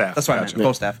 His bow Bow staff. staff. That's what I Gotcha. meant.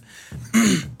 Bow staff.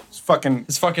 It's fucking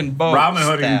His fucking bow. Robin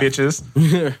Hooding staff.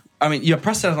 bitches. I mean, you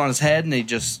press that on his head, and he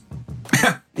just.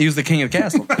 He was the king of the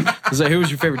castle. So who was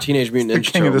your favorite Teenage Mutant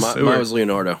Ninja king of Turtle? the Mine sewer. was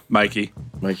Leonardo. Mikey.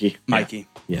 Mikey. Mikey.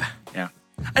 Yeah. Yeah.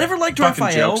 I never liked Fucking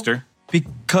Raphael jokester.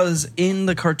 because in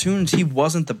the cartoons he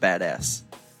wasn't the badass.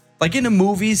 Like in the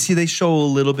movies, they show a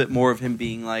little bit more of him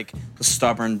being like the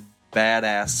stubborn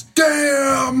badass.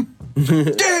 Damn!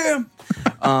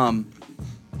 Damn.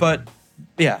 But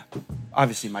yeah,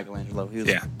 obviously Michelangelo. He was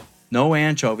Yeah. no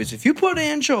anchovies. If you put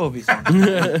anchovies on,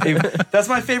 that's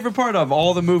my favorite part of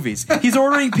all the movies. He's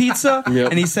ordering pizza Yep.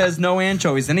 and he says no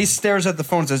anchovies. Then he stares at the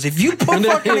phone and says, "If you put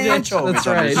fucking anchovies That's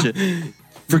on this right. shit."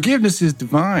 Forgiveness is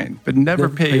divine, but never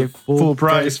pay a full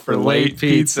price for late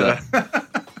pizza.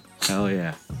 Hell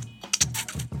yeah.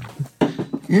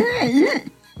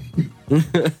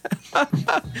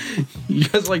 You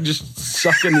guys like just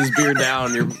sucking this beer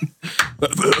down. You're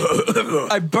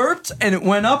I burped and it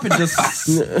went up and just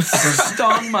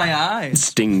stung my eyes.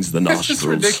 stings the It's just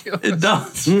nostrils. ridiculous. It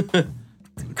does.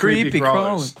 Creepy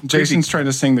crawlers. Jason's trying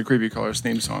to sing the Creepy Crawlers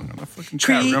theme song on the fucking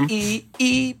chat room.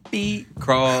 Creepy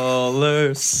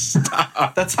crawlers.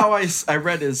 That's how I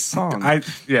read his song.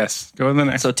 Yes. Go to the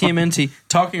next. So TMNT,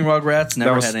 Talking Rugrats, that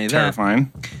never was had any of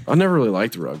terrifying. I never really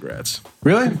liked the Rugrats.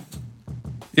 Really?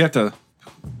 You have to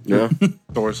No.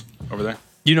 doors over there. that.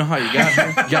 You know how you got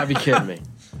here? You gotta be kidding me.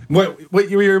 What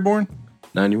year you were born?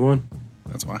 91.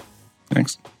 That's why.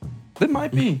 Thanks. It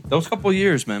might be. Those couple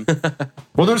years, man.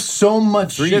 Well, there's so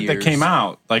much 3 shit that years. came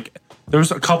out. Like,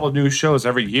 there's a couple of new shows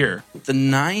every year. The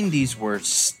 90s were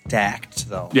stacked,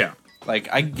 though. Yeah. Like,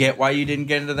 I get why you didn't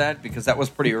get into that, because that was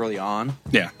pretty early on.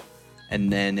 Yeah.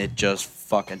 And then it just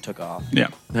fucking took off. Yeah.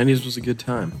 90s was a good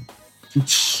time.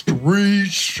 Street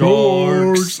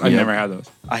Sharks. I never had those.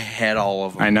 I had all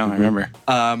of them. I know. I remember.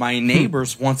 My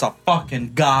neighbors, once a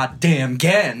fucking goddamn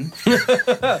again,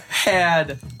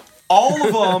 had all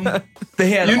of them. They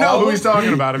had You know all who of- he's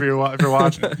talking about if you're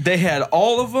watching. They had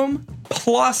all of them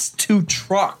plus 2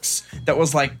 trucks that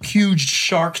was like huge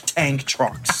Shark Tank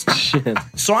trucks. Shit.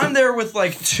 So I'm there with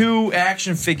like 2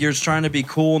 action figures trying to be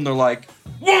cool, and they're like,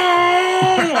 "Whoa!"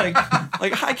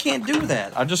 like I can't do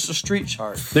that. I'm just a street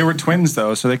shark. They were twins,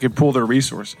 though, so they could pool their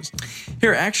resources.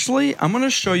 Here, actually, I'm going to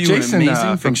show you Jason an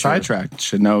amazing from picture. Sidetrack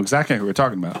should know exactly who we're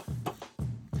talking about.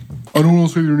 I don't want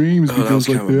to say their names that because was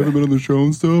like coming they haven't back. been on the show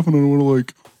and stuff, and I don't want to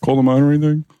like call them out or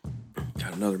anything.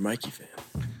 Got another Mikey fan.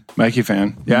 Mikey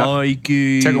fan. Yeah.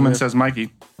 Mikey. Tickleman says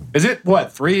Mikey. Is it,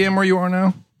 3 a.m. where you are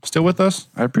now? Still with us?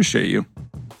 I appreciate you.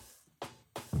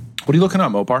 What are you looking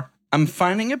up, Mopar? I'm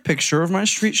finding a picture of my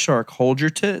street shark. Hold your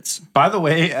tits. By the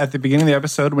way, at the beginning of the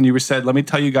episode, when you said, let me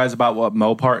tell you guys about what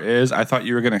Mopar is, I thought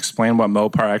you were going to explain what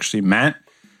Mopar actually meant.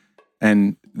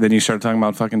 And then you started talking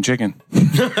about fucking chicken.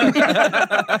 Well,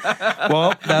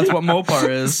 that's what Mopar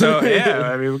is. So, yeah,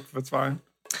 I mean, that's fine.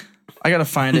 I got to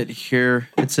find it here.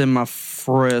 It's in my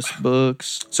fresh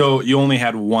books. So you only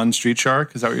had one street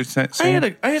shark? Is that what you're saying?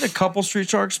 I had a couple street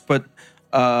sharks, but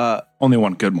Only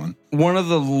one good one. one of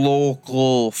the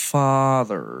local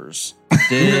fathers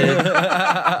did.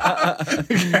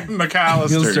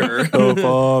 McAllister. Oh,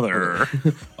 father.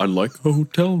 I'd like a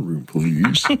hotel room,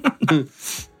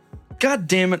 please. God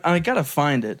damn it! I gotta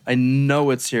find it. I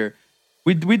know it's here.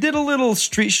 We did a little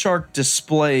street shark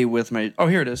display with my. Oh,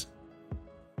 here it is.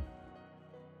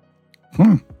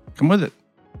 Come with it.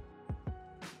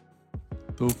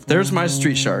 There's my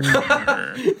street shark.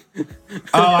 Oh,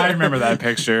 I remember that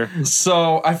picture.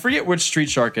 So I forget which street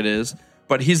shark it is,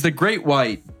 but he's the great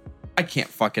white. I can't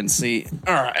fucking see.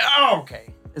 All right. Oh,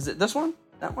 okay. Is it this one?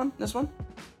 That one? This one?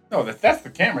 No, that's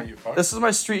the camera you fucked. This is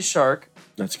my street shark.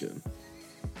 That's good.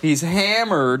 He's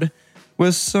hammered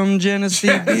with some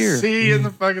Genesee beer See in the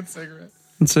fucking cigarette.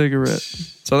 and cigarette.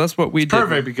 So that's what we did.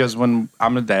 Perfect, because when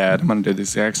I'm a dad, I'm going to do the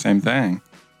exact same thing.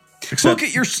 Look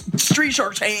at your street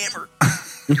shark's hammered.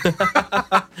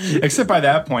 Except by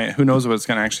that point, who knows what it's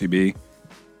going to actually be?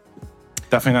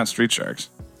 Definitely not street sharks.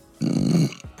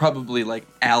 Probably like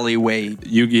alleyway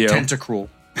Yu-Gi-Oh! tentacruel.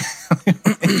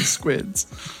 Squids.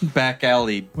 Back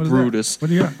alley What is Brutus. that? What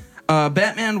do you got?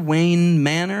 Batman Wayne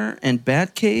Manor and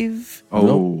Batcave.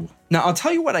 Oh. Now I'll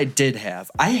tell you what I did have.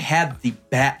 I had the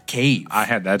Batcave. I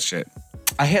had that shit.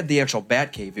 I had the actual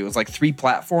Batcave. It was like 3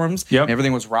 platforms. Yep. And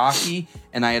everything was rocky,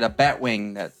 and I had a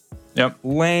Batwing that Yep.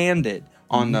 landed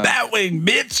on the. Batwing,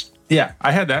 bitch. Yeah,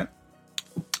 I had that.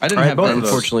 I didn't I had have both that. of those.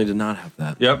 Unfortunately, did not have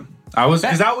that. Yep. I was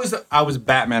because I was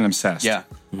Batman obsessed. Yeah.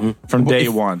 From day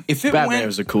one. If it Batman went,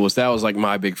 was the coolest. That was like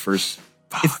my big first.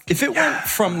 if it went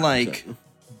from like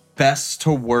best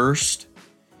to worst,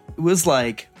 it was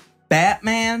like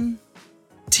Batman,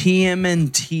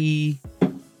 TMNT,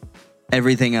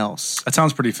 everything else. That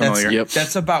sounds pretty familiar. Yep.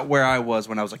 That's about where I was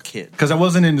when I was a kid. Because I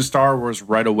wasn't into Star Wars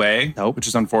right away, Nope. which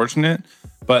is unfortunate.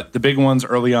 But the big ones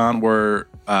early on were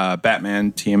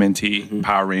Batman, TMNT,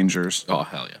 Power Rangers. Oh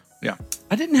hell yeah! Yeah.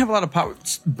 I didn't have a lot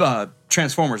of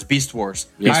Transformers, Beast Wars.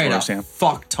 Beast I had Wars, a yeah.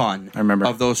 fuck ton I remember.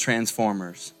 of those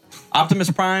Transformers. Optimus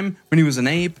Prime, when he was an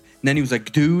ape, and then he was a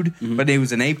dude, but he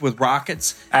was an ape with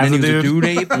rockets, As and then a he was dude. a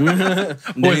dude ape. and then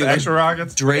With he was extra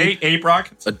rockets? Drape. Ape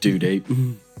rockets? A dude ape.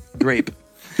 a grape.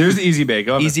 There's the Easy Bake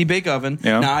Oven. Easy bake oven.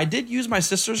 Yeah. Now, I did use my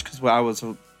sister's because I was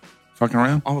Fucking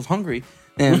around. hungry.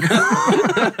 And You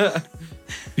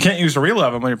can't use the real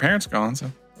oven when your parents are gone.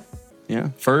 So yeah,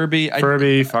 Furby.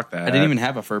 Furby, fuck that. I didn't even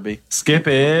have a Furby. Skip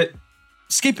it.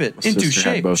 Skip it My into sister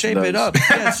had shape. both of Shape it those. up.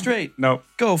 Dead straight. Nope.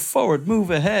 Go forward. Move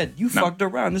ahead. You No. fucked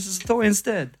around. This is the toy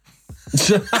instead.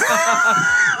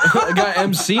 I got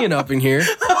MCing up in here.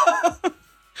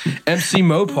 MC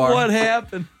Mopar. What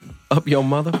happened? Up your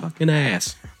motherfucking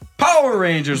ass. Power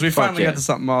Rangers. We finally yeah. got to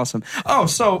something awesome. Oh,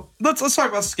 so let's talk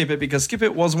about Skip It, because Skip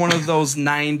It was one of those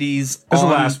 90s. This is the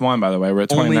last one, by the way. We're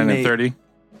at only 29 and made- 30.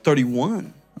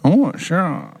 31. Oh,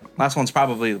 sure. Last one's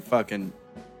probably the fucking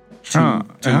Sure.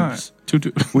 tubes. Two.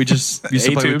 We just used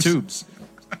to play with A-tubes. tubes.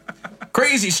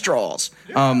 Crazy straws.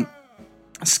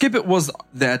 Skip It was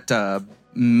that,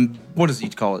 what does he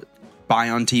call it? Buy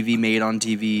on TV, made on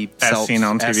TV. As seen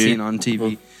on TV. As seen on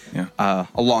TV.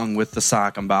 along with the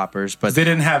sock and boppers. But they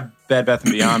didn't have Bed Bath &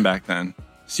 Beyond back then.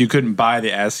 So you couldn't buy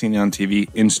the As Seen on TV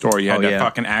in store. You had to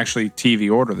fucking actually TV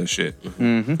order this shit.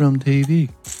 Mm-hmm. From TV.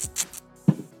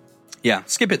 Yeah,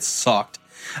 Skip It sucked.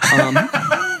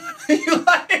 You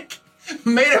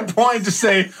made a point to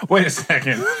say, wait a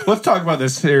second, let's talk about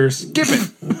this here. Skip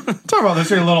it. Talk about this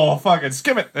here little fucking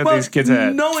skip it that these kids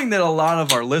had. Knowing that a lot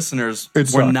of our listeners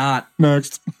It's were not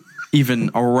next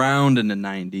even around in the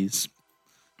 90s.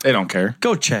 They don't care.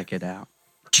 Go check it out.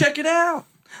 Check it out.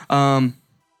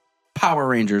 Power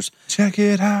Rangers. Check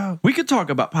it out. We could talk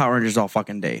about Power Rangers all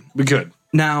fucking day. We could.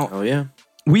 Now,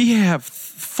 we have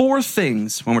 4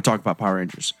 things when we're talking about Power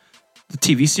Rangers. The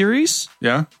TV series,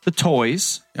 Yeah. the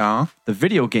toys, Yeah. the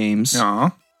video games,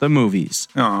 Yeah. the movies,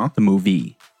 Yeah. the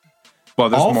movie. Well,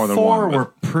 there's all more than 4 one. were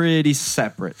pretty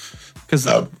separate. Because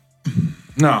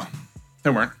No, they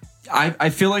weren't. I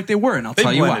feel like they were, and I'll They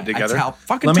tell you why. blended together. I'll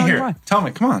fucking Let me tell hear you why. it. Tell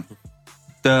me. Come on.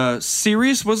 The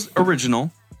series was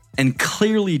original and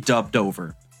clearly dubbed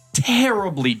over.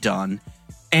 Terribly done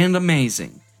and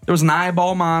amazing. There was an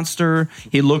eyeball monster.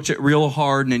 He looked at real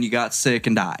hard and then you got sick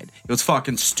and died. It was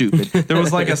fucking stupid. There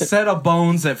was like a set of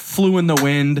bones that flew in the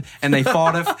wind and they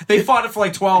fought it. They fought it for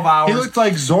like 12 hours. He looked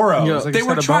like Zorro. It was like they a were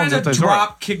set of trying bones to looked like Zorro.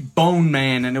 drop kick Bone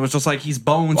Man and it was just like he's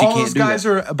bones. All you can't those do guys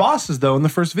that. are bosses though in the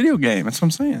first video game. That's what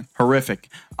I'm saying. Horrific.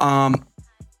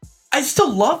 I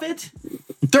still love it.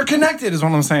 They're connected, is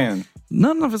what I'm saying.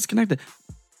 None of it's connected.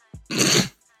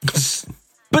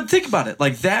 But think about it,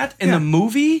 like that in the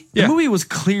movie. The movie was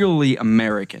clearly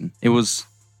American. It was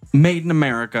made in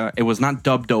America. It was not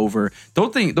dubbed over.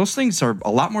 Those things are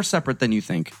a lot more separate than you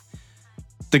think.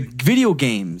 The video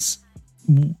games,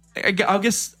 I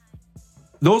guess,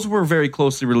 those were very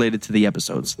closely related to the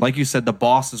episodes. Like you said, the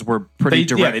bosses were pretty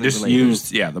directly they just related.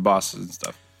 used the bosses and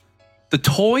stuff. The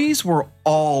toys were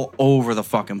all over the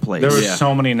fucking place. There were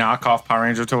so many knockoff Power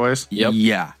Ranger toys. Yep.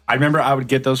 Yeah. I remember I would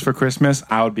get those for Christmas.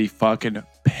 I would be fucking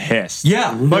pissed.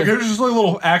 Yeah. Like, there's just like a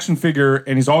little action figure,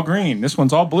 and he's all green. This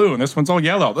one's all blue, and this one's all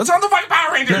yellow. That's not the fucking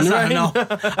Power Rangers.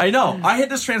 I know. I had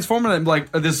this transformer that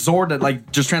like this Zord that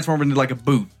like just transformed into like a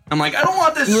boot. I'm like, I don't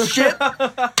want this shit.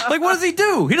 Like, what does he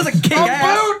do? He doesn't kick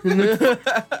ass.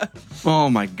 Oh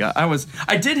my god.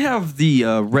 I did have the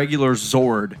regular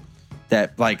Zord.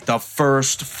 That like the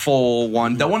first full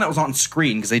one, the one that was on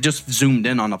screen because they just zoomed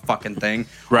in on the fucking thing.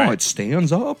 Right. Oh, it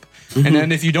stands up, and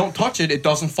then if you don't touch it, it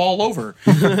doesn't fall over.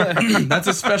 That's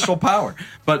a special power.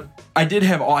 But I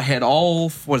had all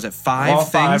what is it, 5 all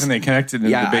things? 5, and they connected into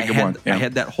the big one. I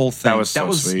had that whole thing. That was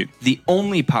so sweet. The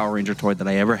only Power Ranger toy that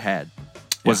I ever had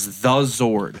was the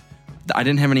Zord. I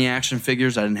didn't have any action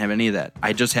figures. I didn't have any of that.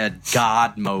 I just had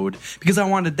God mode because I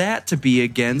wanted that to be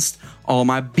against all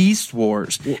my Beast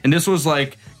Wars. And this was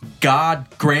like God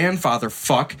grandfather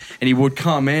fuck, and he would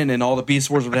come in and all the Beast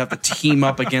Wars would have to team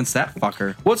up against that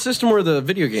fucker. What system were the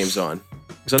video games on?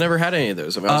 Because I never had any of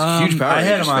those. I mean, I was a huge Power I had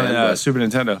Rangers them on fan, but- Super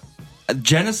Nintendo.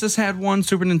 Genesis had one,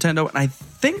 Super Nintendo, and I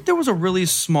think there was a really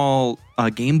small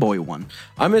Game Boy one.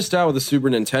 I missed out with the Super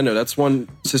Nintendo. That's one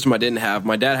system I didn't have.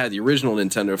 My dad had the original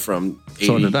Nintendo from 80.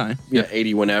 So did I. Yeah,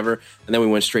 80 whenever. And then we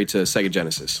went straight to Sega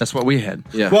Genesis. That's what we had.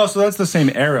 Yeah. Well, so that's the same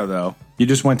era, though. You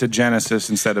just went to Genesis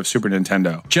instead of Super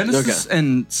Nintendo. Genesis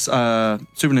and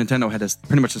Super Nintendo had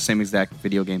pretty much the same exact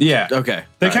video game. Yeah. Okay.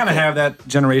 They All right, kind of cool. have that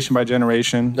generation by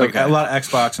generation. Like Okay. a lot of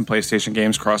Xbox and PlayStation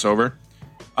games cross over.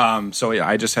 So yeah,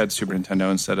 I just had Super Nintendo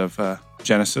instead of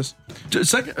Genesis.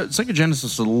 Sega Genesis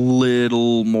was a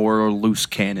little more loose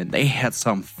cannon. They had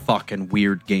some fucking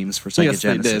weird games for Sega Yes, they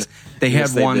Genesis. did. They had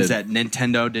Yes, they ones did. that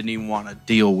Nintendo didn't even want to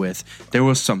deal with. There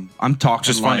was some. I'm talking Which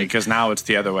is funny because now it's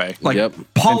the other way. like Yep.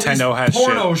 Paulie's Nintendo has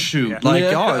porno shit. shoot. Yeah. Like,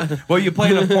 Yeah. oh, well, you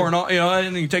play the porno,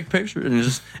 and you take pictures,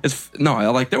 and it's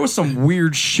no, like there was some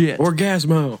weird shit.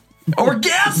 Orgasmo.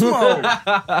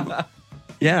 Orgasmo.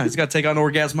 Yeah, he's got to take on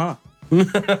Orgasmo.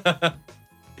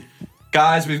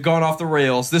 Guys, we've gone off the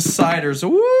rails. This cider's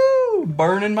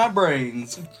burning my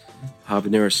brains.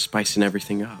 Habanero spicing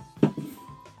everything up.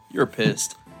 You're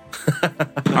pissed.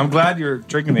 I'm glad you're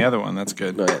drinking the other one. That's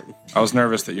good. Right. I was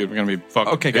nervous that you were going to be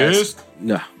fucking Okay, guys. pissed.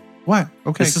 No. What?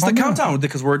 Okay. This is the calm down. countdown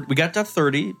because we got to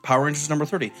 30. Power Rangers number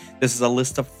 30. This is a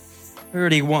list of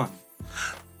 31.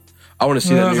 I want to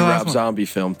see That that was new the last Rob one. Zombie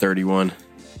film, 31.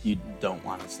 You don't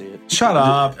want to see it. Shut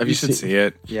up. Have you you should seen- see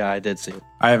it. Yeah, I did see it.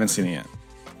 I haven't seen it yet.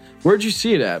 Where'd you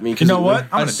see it at? I mean, 'cause You know what? I'm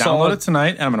I going to saw download it. it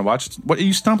tonight and I'm going to watch it. What, are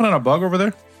you stomping on a bug over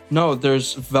there? No,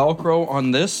 there's Velcro on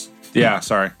this. Yeah,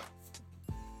 sorry.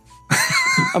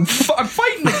 I'm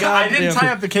fighting the guy. I didn't tie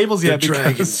up the cables yet.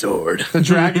 Dragon Sword. The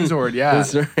Dragon Sword, yeah.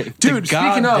 That's right. Dude,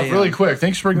 speaking of, goddamn- really quick,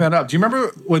 thanks for bringing that up. Do you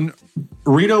remember when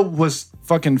Rito was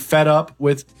fucking fed up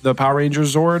with the Power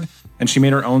Rangers Zord and she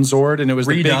made her own Zord, and it was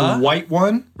the Rita? big white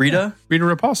one. Rita? Rita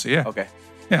Repulsa, yeah. Okay.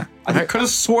 Yeah. I could have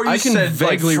swore you I can said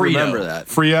vaguely like Frito. remember that.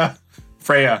 Freya.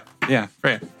 Yeah,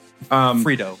 Freya.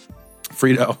 Frito.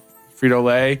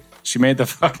 Frito-Lay. She made the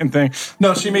fucking thing.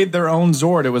 No, she made their own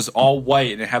Zord. It was all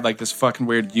white, and it had like this fucking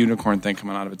weird unicorn thing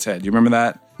coming out of its head. You remember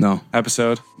that? No.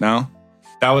 Episode? No?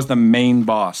 That was the main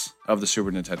boss of the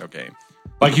Super Nintendo game.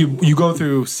 Like you go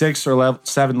through 6 or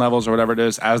 7 levels or whatever it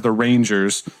is as the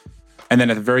Rangers, and then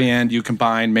at the very end you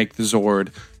combine, make the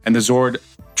Zord, and the Zord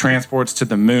transports to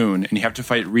the moon, and you have to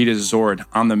fight Rita's Zord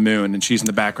on the moon, and she's in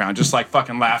the background just like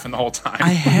fucking laughing the whole time.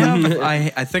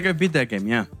 I think I beat that game,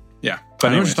 yeah. Yeah. But I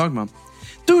know what anyways. you're talking about.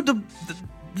 Dude,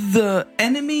 the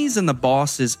enemies and the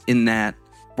bosses in that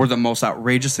were the most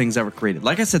outrageous things ever created.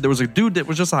 Like I said, there was a dude that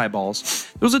was just eyeballs.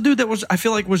 There was a dude that was, I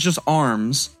feel like, was just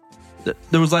arms.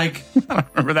 There was like... I don't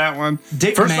remember that one.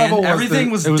 Dick First Man. level was Everything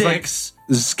it was was dicks.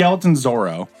 Like Skeleton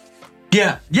Zorro.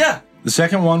 Yeah. The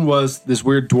second one was this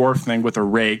weird dwarf thing with a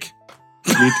rake.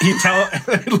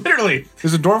 Literally,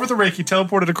 there's a dwarf with a rake. He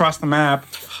teleported across the map.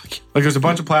 Like there's a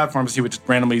bunch of platforms. He would just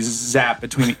randomly zap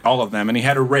between all of them, and he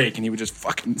had a rake, and he would just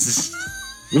fucking.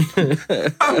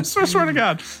 I swear to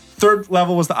God. Third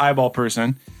level was the eyeball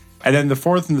person, and then the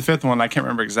fourth and the fifth one I can't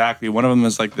remember exactly. One of them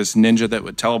was like this ninja that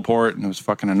would teleport, and it was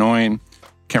fucking annoying.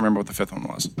 Can't remember what the fifth one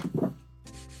was.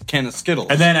 Can of Skittles.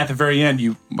 And then at the very end,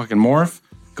 you fucking morph,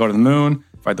 go to the moon,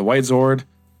 fight the White Zord,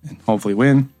 and hopefully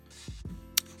win.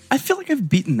 I feel like I've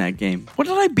beaten that game. What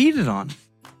did I beat it on?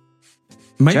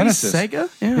 Maybe Genesis. Sega?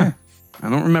 Yeah. I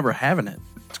don't remember having it.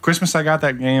 It's Christmas I got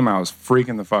that game, I was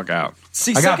freaking the fuck out.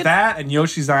 See, I got Sega- that and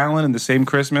Yoshi's Island in the same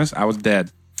Christmas. I was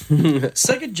dead.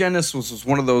 Sega Genesis was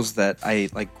one of those that I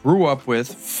like grew up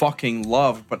with, fucking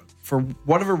loved, but for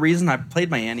whatever reason, I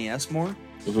played my NES more.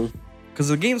 Because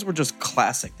the games were just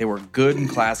classic. They were good and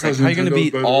classic. How are you going to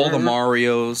beat all the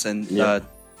Marios and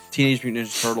Teenage Mutant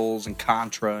Ninja Turtles and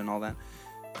Contra and all that?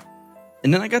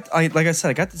 And then like I said,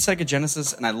 I got the Sega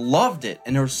Genesis and I loved it.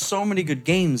 And there were so many good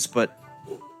games, but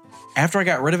after I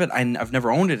got rid of it, I've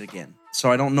never owned it again.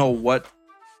 So I don't know what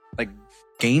like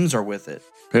games are with it.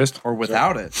 Pissed? Or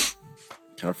without it.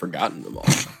 Kind of forgotten them all.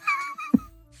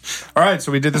 All right,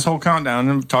 so we did this whole countdown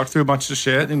and talked through a bunch of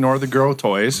shit. Ignore the girl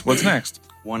toys. What's next?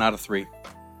 1 out of 3.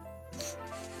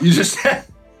 You just said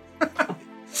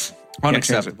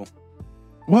Unacceptable.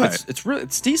 What?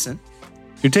 It's decent.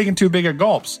 You're taking too big of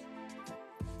gulps.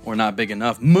 Or not big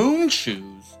enough. Moon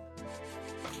shoes.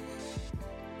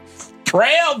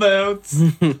 Trail boots.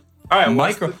 All right,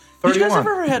 Micro. Did you guys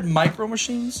ever had micro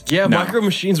machines? Yeah, No. micro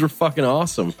machines were fucking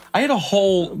awesome. I had a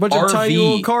whole Bunch of tiny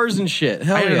little cars and shit.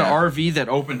 Hell I had yeah. an RV that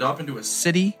opened up into a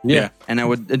city. Yeah. And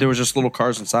there was just little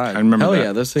cars inside. I remember Hell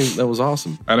that. yeah, that was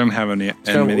awesome. I didn't have any.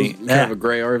 Kind of, many. kind of a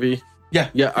gray RV. Yeah.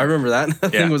 Yeah, I remember that.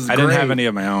 That Yeah, thing was I didn't great. have any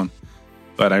of my own,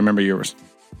 but I remember yours.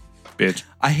 Bitch.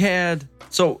 I had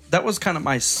that was kind of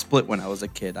my split when I was a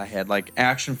kid. I had like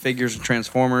action figures and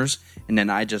Transformers, and then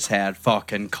I just had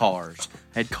fucking cars.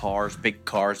 I had cars, big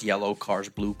cars, yellow cars,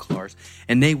 blue cars,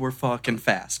 and they were fucking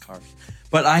fast cars.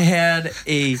 But I had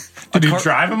a Did you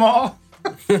drive them all?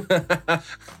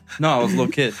 No, I was a little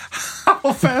kid.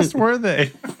 How fast were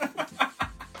they?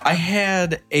 I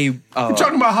had a You're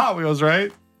talking about Hot Wheels,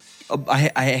 right?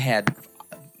 I had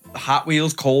Hot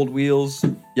Wheels, Cold Wheels,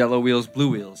 Yellow Wheels, Blue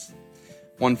Wheels.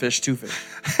 One fish, two fish.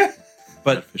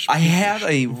 But I had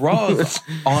a rug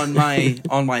on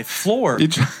my floor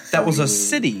that was a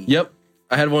city. Yep.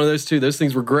 I had one of those too. Those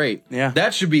things were great. Yeah.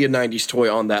 That should be a 90s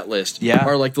toy on that list. Yeah.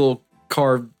 Or like the little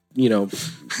carved,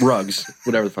 rugs,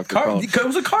 whatever the fuck they're called. It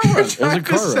was a car rug. It was a Trying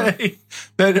car to rug. say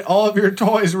that all of your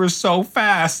toys were so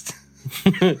fast.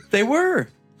 They were.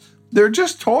 They're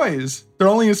just toys. They're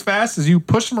only as fast as you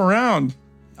push them around.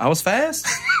 I was fast.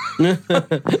 Oh,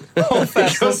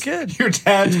 fast little kid. Your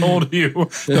dad told you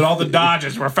that all the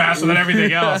Dodges were faster than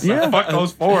everything else. So fuck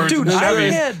those Fords. Dude, and I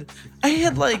Chevys.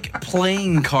 had like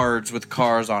playing cards with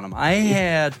cars on them. I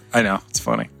had I know. It's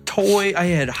funny. I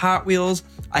had Hot Wheels.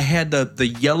 I had the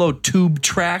yellow tube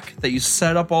track that you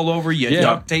set up all over. You Yeah.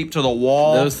 duct tape to the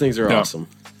wall. Those things are awesome.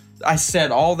 I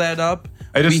set all that up.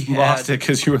 I just We lost had- it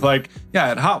because you were like, yeah,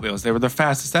 at Hot Wheels, they were the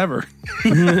fastest ever.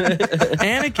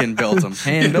 Anakin built them.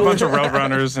 A bunch of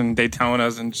Roadrunners and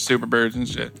Daytonas and Superbirds and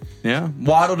shit. Yeah.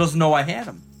 Waddle doesn't know I had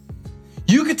them.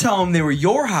 You could tell him they were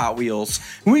your Hot Wheels.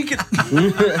 We could.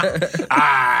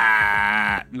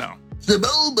 No.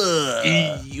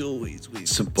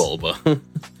 Sebulba.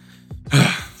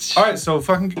 All right, so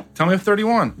fucking tell me if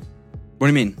 31. What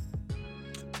do you mean?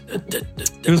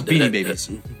 It was Beanie Babies.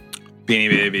 Beanie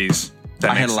Babies.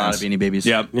 That I had makes a lot of sense. Beanie Babies.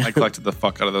 Yep, I collected the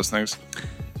fuck out of those things.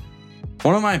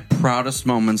 One of my proudest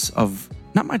moments of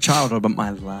not my childhood, but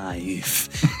my life.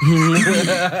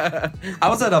 I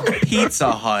was at a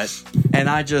Pizza Hut and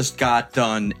I just got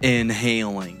done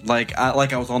inhaling. Like I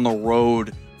was on the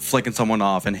road flicking someone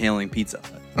off, inhaling Pizza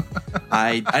Hut.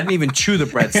 I didn't even chew the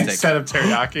breadstick. Instead of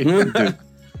teriyaki. Dude,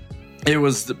 it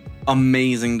was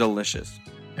amazing, delicious.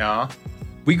 Yeah.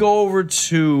 We go over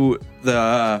to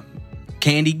the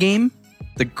candy game,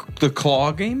 the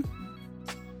claw game.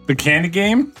 The candy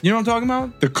game? You know what I'm talking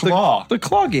about? The claw. The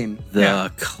claw game.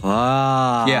 The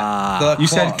claw. Yeah. You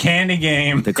said candy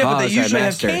game. The claw but they is our usually have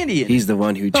master. candy in it. He's the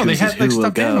one who No, they chooses had, like, who will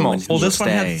stuffed go animals. and Well, who will this one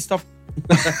stay. had stuff.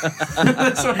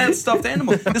 This one had stuffed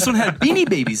animals. This one had Beanie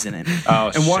Babies in it.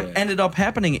 Oh, and what shit. ended up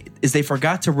happening is they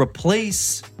forgot to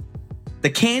replace the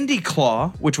candy claw,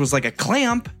 which was like a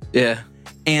clamp, Yeah.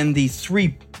 and the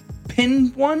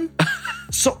 3-pin one.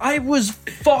 So I was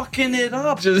fucking it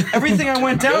up. Everything I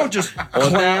went down just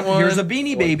clamp. Here's a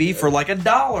Beanie Baby for like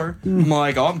 $1. I'm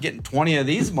like, oh, I'm getting 20 of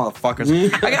these motherfuckers.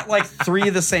 I got like 3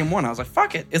 of the same one. I was like,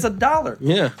 fuck it, it's $1.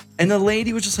 Yeah. And the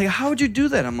lady was just like, how would you do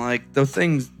that? I'm like, the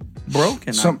thing's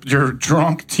broken. Your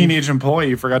drunk teenage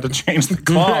employee forgot to change the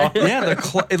claw. Yeah,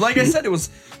 like I said, it was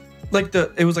like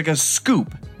a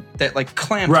scoop that like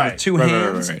clamped Right, with 2 right,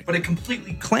 hands, right. but it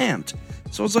completely clamped.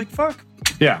 So it's like, fuck.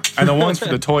 Yeah, and the ones for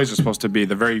the toys are supposed to be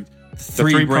the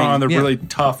three prong, the yeah. really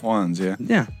tough ones. Yeah,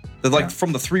 Yeah. They're like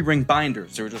from the 3-ring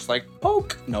binders. They were just like,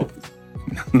 poke. Nope.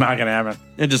 not gonna happen.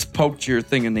 It just poked your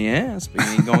thing in the ass, but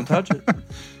you ain't gonna touch it.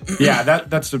 Yeah,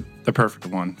 that's the perfect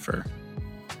one for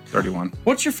 31.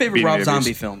 What's your favorite Beanie Rob Babies.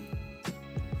 Zombie film?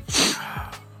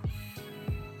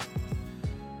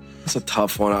 It's a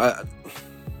tough one.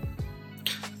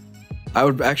 I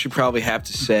would actually probably have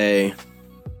to say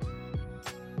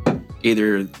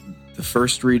either the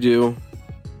first redo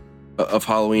of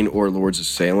Halloween or Lords of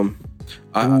Salem.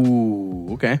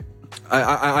 Ooh, okay.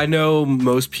 I know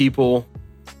most people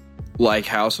like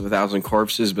House of a Thousand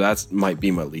Corpses, but that might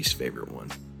be my least favorite one.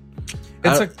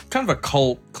 It's a kind of a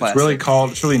cult classic.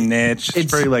 It's really niche.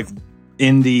 It's very like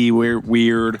indie,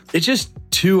 weird. It's just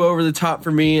too over the top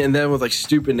for me, and then with like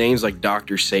stupid names like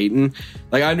Dr. Satan.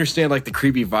 Like I understand like the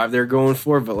creepy vibe they're going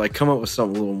for, but like come up with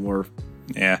something a little more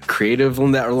creative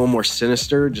than that, or a little more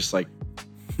sinister. Just like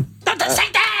Dr.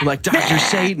 Satan, like Dr.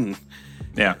 Satan.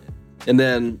 Yeah, and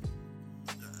then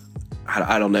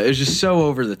I don't know. It's just so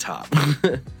over the top.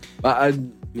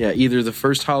 Either the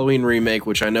first Halloween remake,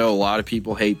 which I know a lot of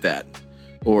people hate that,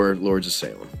 or Lords of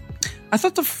Salem. I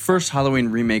thought the first Halloween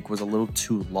remake was a little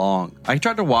too long. I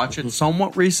tried to watch it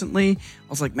somewhat recently. I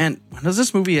was like, man, when does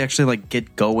this movie actually like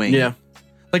get going? Yeah.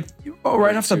 Like,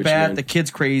 right off the bat, the kid's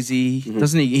crazy.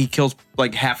 Doesn't he? He kills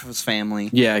like half of his family.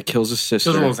 Yeah, he kills his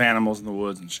sister. Kills all those animals in the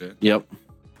woods and shit. Yep.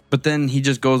 But then he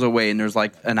just goes away, and there's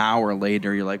like an hour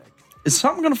later, you're like, is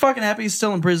something gonna fucking happen? He's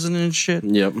still in prison and shit.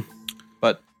 Yep.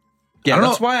 But yeah,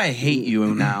 that's why I hate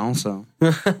you now. So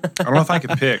I don't know if I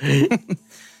could pick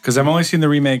because I've only seen the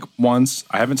remake once.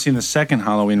 I haven't seen the second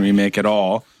Halloween remake at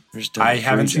all. I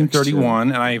haven't seen 31,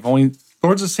 and I've only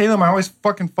Lords of Salem. I always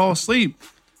fucking fall asleep.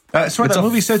 That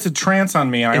movie sets a trance on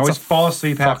me, and I always fall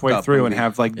asleep halfway through and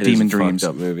have like demon dreams.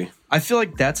 Fucked up movie. I feel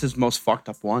like that's his most fucked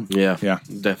up one. Yeah,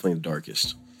 definitely the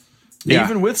darkest. Yeah.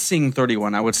 Even with seeing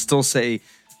 31, I would still say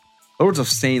Lords of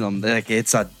Salem. Like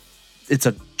it's a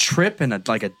trip and a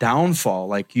downfall.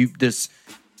 Like you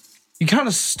kind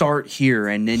of start here,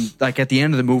 and then like at the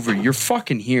end of the movie, you're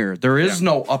fucking here. There is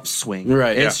no upswing.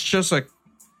 Right. It's just like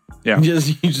you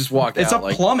just walk out. It's a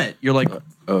like, plummet. You're like,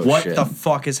 what shit. the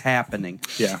fuck is happening?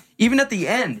 Yeah. Even at the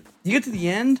end, you get to the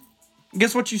end.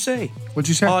 Guess what you say? What'd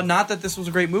you say? Not that this was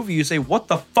a great movie. You say, what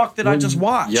the fuck did I just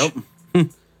watch? Yep.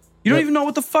 You don't even know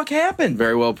what the fuck happened.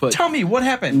 Very well put. Tell me what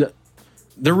happened.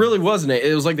 There really wasn't.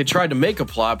 It was like they tried to make a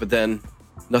plot, but then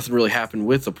nothing really happened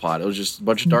with the plot. It was just a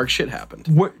bunch of dark shit happened.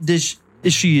 What is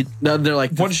she? No, they're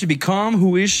like, what does she become?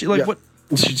 Who is she? Like Yeah. what?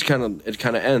 It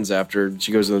kind of ends after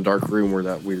she goes in the dark room where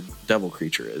that weird devil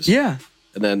creature is. Yeah.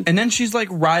 And then she's like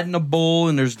riding a bull,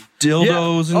 and there's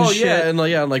dildos and shit. yeah, and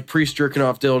like priests jerking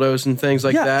off dildos and things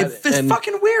like that. It's and,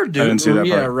 fucking weird, dude. I didn't see that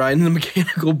part. riding the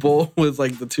mechanical bull with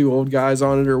like the 2 old guys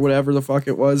on it or whatever the fuck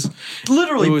it was.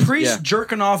 Literally, It was- priests yeah.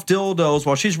 jerking off dildos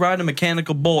while she's riding a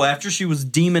mechanical bull after she was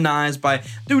demonized by.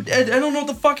 Dude, I don't know what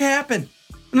the fuck happened.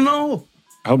 I don't know.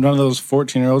 I hope none of those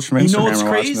 14-year-olds from You Instagram know what's are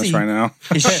watching this crazy? right now.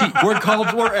 Is she?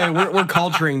 We're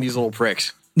culturing these little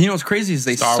pricks. You know what's crazy is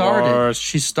Star Wars.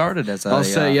 She started as a. I'll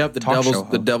say, the Devil's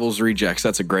host. Devil's Rejects.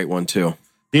 That's a great one too.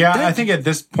 Yeah, I think at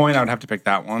this point I would have to pick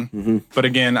that one. But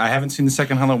again, I haven't seen the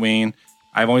second Halloween.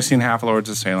 I've only seen half of Lords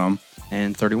of Salem.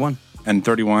 And 31. And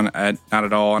 31, not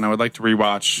at all. And I would like to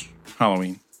rewatch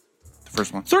Halloween, the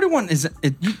first one. 31 is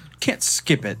you can't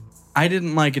skip it. I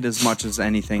didn't like it as much as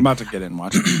anything. I'm about to get in and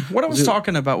watch it. What I was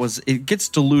talking about was it gets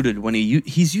diluted when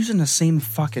he's using the same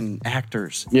fucking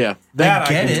actors. Yeah. That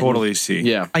I get can it. totally see.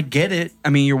 Yeah. I get it. I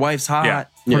mean, your wife's hot. Yeah.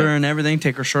 Put her in everything.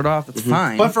 Take her shirt off. It's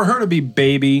fine. But for her to be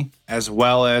Baby as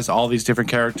well as all these different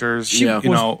characters, She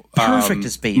was perfect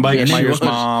as Baby. Mike Yeah, she Myers' was.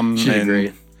 mom, She did and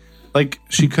great. like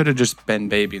she could have just been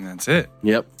Baby and that's it.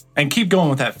 Yep. And keep going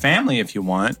with that family if you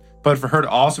want. But for her to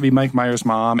also be Mike Myers'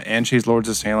 mom, and she's Lords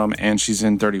of Salem, and she's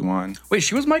in 31. Wait,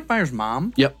 she was Mike Myers'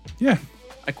 mom? Yep. Yeah.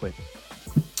 I quit.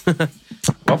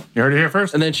 Well, you heard it here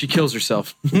first. And then she kills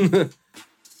herself.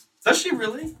 Does she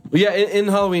really? Well, yeah, in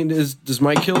Halloween, does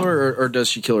Mike kill her or does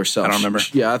she kill herself? I don't remember.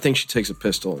 Yeah, I think she takes a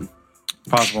pistol and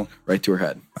Possible. right to her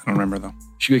head. I don't remember though.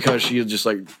 Because she just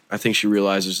like, I think she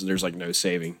realizes there's like no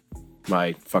saving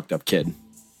my fucked up kid, and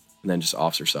then just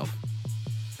offs herself.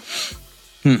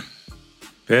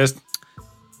 Pissed.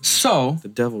 So, The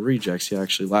Devil Rejects. Yeah,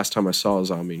 actually, last time I saw a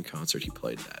zombie in concert, he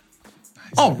played that.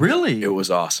 oh really? It was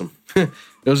awesome. It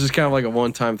was just kind of like a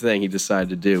one-time thing he decided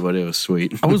to do, but it was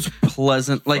sweet. I was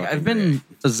pleasant. Like Fucking I've been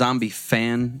a zombie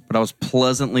fan, but I was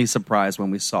pleasantly surprised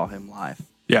when we saw him live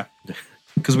Yeah.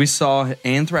 because we saw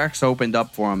Anthrax opened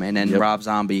up for him, and then Yep. Rob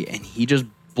Zombie, and he just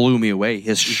blew me away.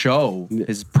 His show,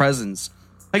 his presence,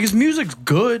 like his music's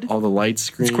good. All the light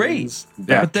screens. It's great.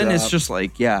 Yeah. But then it's backdrop. just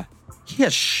like, yeah, he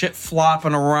has shit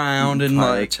flopping around and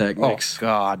like, Pyrotechnics. oh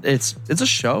god, it's a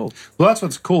show. Well, that's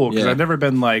what's cool because Yeah. I've never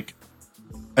been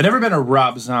a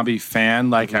Rob Zombie fan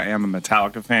like I am a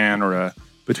Metallica fan or a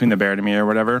Between the Bear to Me or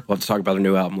whatever. We'll have to talk about their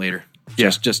new album later. Yeah.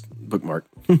 Just bookmark.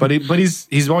 But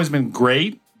he's always been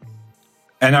great,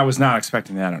 and I was not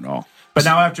expecting that at all. But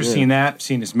now after seeing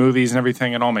his movies and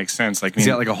everything, it all makes sense. Like He's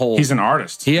got like a whole. he's an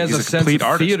artist. He has he's a sense complete of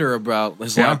artist. theater about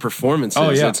his Yeah. live performances. Oh,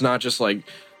 yeah. It's not just like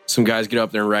some guys get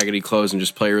up there in raggedy clothes and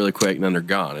just play really quick and then they're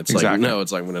gone. It's like, Exactly. no,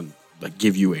 it's like I'm going to like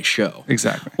give you a show.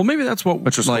 Exactly. Well, maybe that's what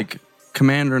Which was like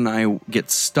Commander and I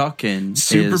get stuck in.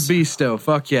 Super is, Beasto.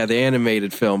 Fuck yeah. The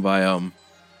animated film by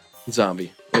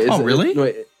Zombie. Oh, really?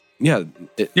 Yeah.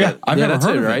 I've never that's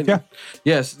heard it, of it. right? Yeah.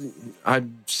 Yes. I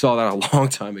saw that a long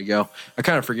time ago. I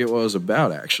kind of forget what it was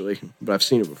about, actually, but I've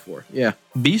seen it before. Yeah.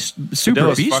 Super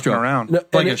Dylan's fucking Bistro. around. No,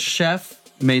 Like and a chef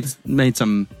made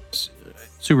some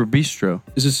Super Bistro.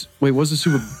 Is this, wait, was it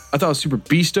Super, I thought it was Super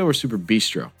Beasto or Super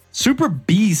Bistro? Super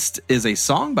Beast is a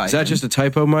song by Is that him. just a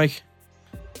typo, Mike?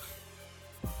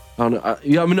 I don't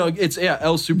know. No, it's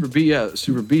El Super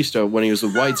Super Beasto when he was the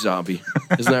White Zombie.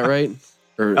 Isn't that right?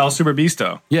 Or El Super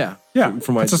Beasto. yeah, Yeah.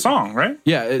 from White. It's a song, right?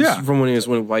 Yeah, it's Yeah. from when he was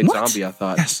with White What? Zombie. I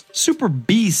thought. Yes. Super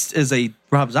Beast is a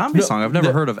Rob Zombie No, song. I've never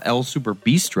the- heard of El Super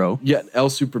Bistro. Yeah, El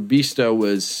Super Beasto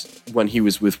was when he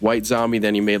was with White Zombie.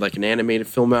 Then he made like an animated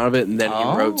film out of it, and then he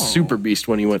wrote Oh. Super Beast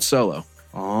when he went solo.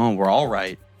 Oh, we're all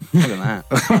right. Look at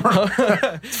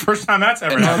that. First time that's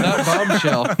ever On happened. that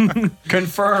bombshell.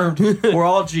 Confirmed. We're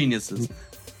all geniuses.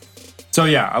 So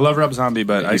yeah, I love Rob Zombie,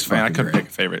 but I he's couldn't fucking pick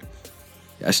a favorite.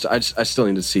 I still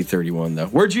need to see 31 though.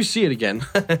 Where'd you see it again?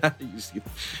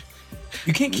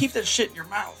 You can't keep that shit in your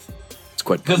mouth. It's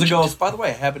quite Because it pungent. goes, by the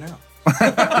way, habanero.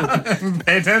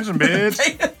 Pay attention,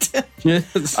 bitch.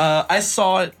 Yes. I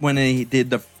saw it when they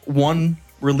did the one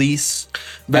release.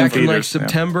 Back in like theaters, yeah.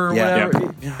 September or Yeah.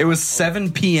 whatever. It was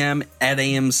 7 p.m. at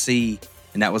AMC,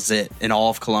 and that was it in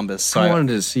all of Columbus. So I wanted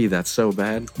to see that so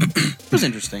bad it was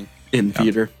interesting. in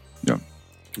theater. Yeah.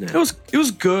 It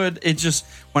was good. It just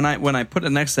when I put it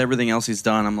next to everything else he's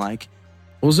done, I'm like,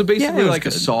 Was it basically Yeah, it was like a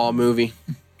good. Saw movie?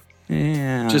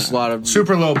 yeah, Just a lot of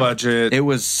Super low budget. It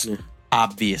was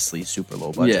obviously super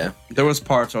low budget. Yeah. There was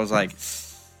parts I was like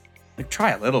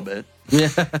try a little bit. yeah.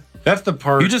 That's the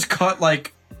part. You just cut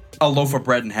like a loaf of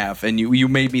bread in half, and you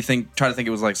made me try to think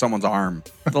it was like someone's arm.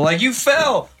 They're like, you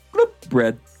fell. Bloop,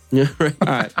 bread. Yeah, right. All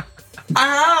right.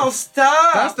 Ow!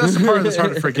 Stop. That's the part that's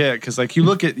hard to forget because like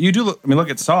look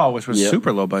at Saw, which was Yep.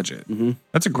 super low budget.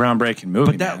 That's a groundbreaking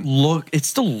movie. But that man. it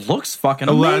still looks fucking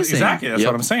Oh, amazing. exactly. That's Yep.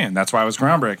 what I'm saying. That's why it was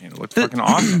groundbreaking. It looked fucking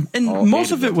awesome. And All most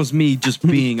 8 of of it was me just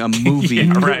being a movie.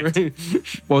 Yeah, right.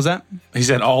 What was that? He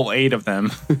said all 8 of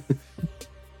them.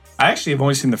 I actually have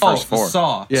only seen the first 4.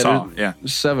 Saw. Yeah, Saw. there's- Yeah.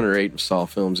 there's 7 or 8 Saw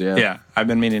films. Yeah. Yeah. I've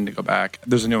been meaning to go back.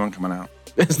 There's a new one coming out.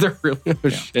 Is there really? Oh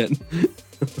shit.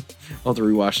 I'll have to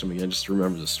rewatch them again just to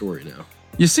remember the story now.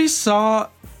 You see Saw.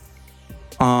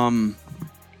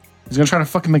 He's gonna try to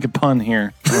fucking make a pun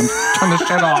here. Turn this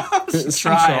shit off.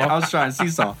 I was trying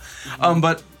Seesaw.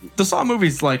 But the Saw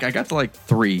movies, like I got to like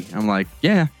 3. I'm like,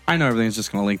 yeah, I know everything's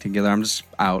just gonna link together. I'm just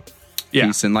out. Yeah.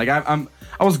 Peace. And like I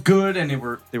was good, and they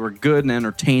were good and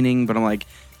entertaining. But I'm like,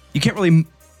 you can't really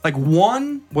like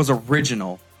 1 was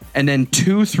original, and then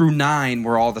 2 through 9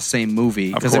 were all the same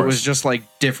movie because it course. was just like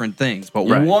different things. But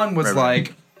Right. 1 was Right,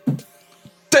 right. like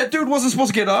That dude wasn't supposed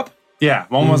to get up. Yeah,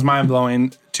 1 was mind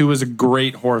blowing. 2 was a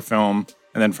great horror film,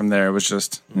 and then from there it was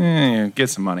just get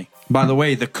some money. By the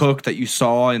way, the cook that you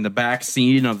saw in the back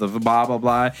scene of the blah blah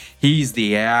blah, he's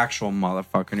the actual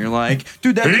motherfucker. And you're like,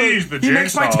 dude, that He's cook, the he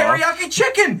makes my jigsaw. teriyaki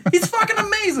chicken. He's fucking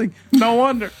amazing. No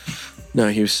wonder. No,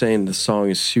 he was saying the song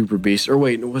is Super Beast. Or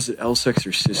wait, was it El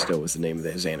Sexorcisto was the name of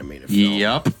his animated film?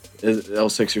 Yep. Is it El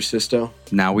Sexorcisto?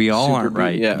 Now we all Super aren't Beast?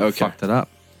 right. Yeah, We okay. fucked it up.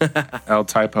 El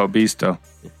Typo Beasto.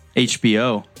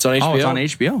 HBO. It's on HBO? Oh, it's on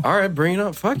HBO. All right, bring it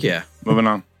up. Fuck yeah. Moving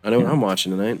on. I know what I'm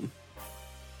watching tonight.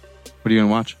 What are you gonna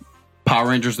watch? Power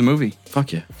Rangers the movie.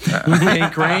 Fuck yeah.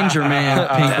 Pink Ranger, man.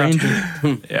 Pink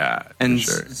Ranger. Yeah, And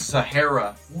for sure.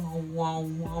 Sahara.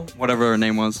 Whatever her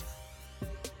name was.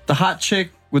 The hot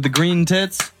chick with the green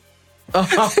tits.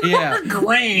 Oh, yeah.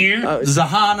 Green.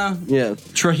 Zahana. Yeah.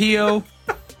 Trujillo.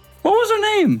 What was her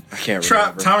name? I can't Trap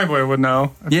remember. Tommy Boy would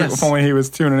know. Yes. If only he was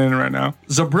tuning in right now.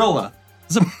 Zabrilla.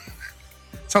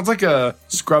 Sounds like a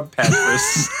scrub pad for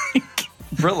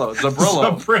Zabrilla.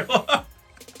 Zabrilla. Zabrilla.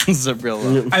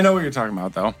 Zabrilla. I know what you're talking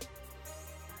about, though.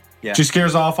 Yeah. She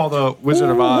scares off all the Wizard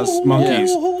of Oz monkeys.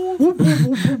 You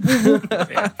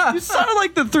sounded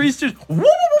like the Three Stooges.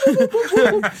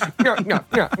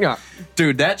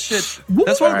 Dude, that shit.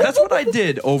 That's what I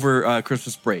did over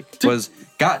Christmas break. Was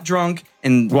got drunk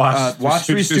and Watched watched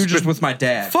Three Stooges with my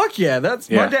dad. Fuck yeah. That's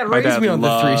Yeah, my dad my raised dad me on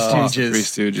the Three loves Stooges.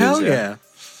 Three Stooges, Hell yeah. yeah.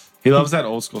 He loves that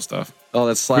old school stuff. Oh,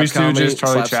 that's slap Three comedy, Stooges,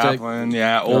 Charlie slapstick. Chaplin,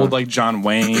 yeah, old like John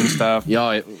Wayne stuff.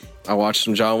 Yeah, I watched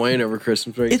some John Wayne over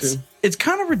Christmas break too. It's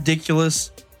kind of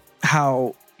ridiculous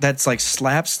how that's like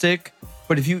slapstick,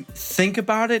 but if you think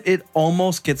about it, it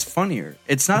almost gets funnier.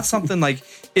 It's not something like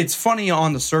it's funny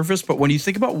on the surface, but when you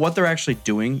think about what they're actually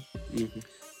doing,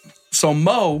 so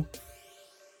Mo,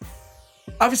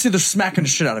 obviously they're smacking the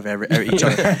shit out of each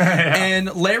other,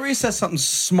 and Larry says something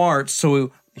smart,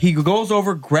 so he goes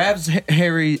over, grabs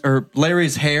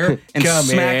Larry's hair, and Come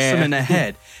smacks here. him in the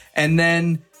head, and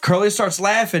then Curly starts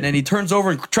laughing, and he turns over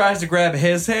and tries to grab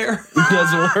his hair. It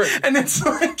doesn't work. And it's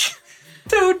like,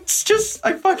 dude, it's just,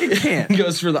 I fucking can't. He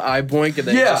goes for the eye boink and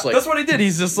then Yeah, just like that's what he did.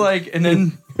 He's just like, and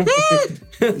then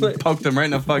poked him right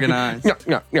in the fucking eyes.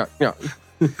 yeah.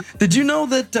 Did you know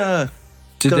that?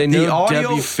 Did they the know audio-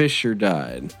 Debbie Fisher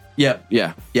died? Yep.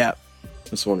 Yeah. Yep.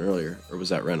 That's the one earlier. Or was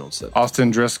that Reynolds? That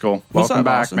Austin Driscoll, welcome up,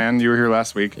 back, Austin? man. You were here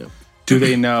last week. Yeah. Do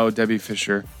they know Debbie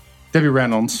Fisher? Debbie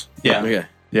Reynolds. Yeah. Okay.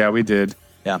 Yeah, we did.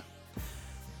 Yeah.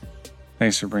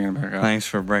 Thanks for bringing it back up. Thanks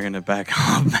for bringing it back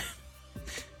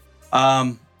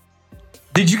up.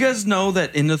 Did you guys know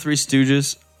that in the Three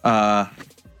Stooges,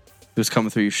 it was coming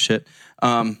through your shit?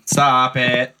 Stop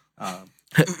it.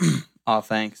 Oh,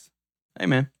 thanks. Hey,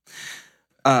 man.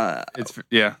 It's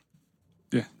yeah.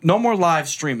 No more live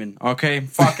streaming, okay?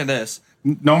 Fucking this.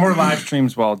 No more live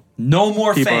streams while No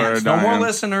more People fans. are No more dying.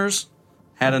 listeners.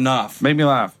 Had enough. made me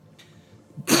laugh.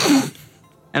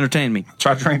 Entertain me.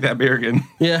 Try to drink that beer again.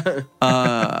 Yeah.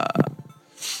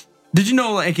 Did you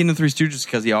know, like, in the Three Stooges,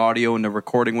 because the audio and the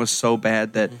recording was so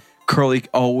bad that Curly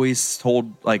always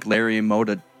told, like, Larry and Mo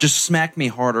to just smack me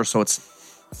harder so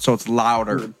it's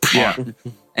louder. Yeah.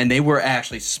 And they were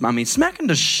actually, smacking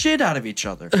the shit out of each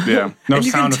other. Yeah. No And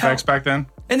you can sound tell- effects back then.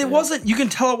 And it wasn't, you can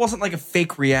tell it wasn't like a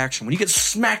fake reaction. When you get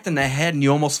smacked in the head and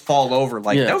you almost fall over,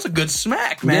 like, Yeah. that was a good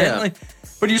smack, man. Yeah. Like,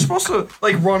 but you're supposed to,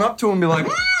 like, run up to him and be like,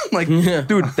 like,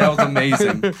 dude, that was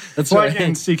amazing. That's It's like right.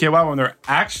 in CKY when they're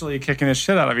actually kicking the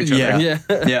shit out of each other. Yeah.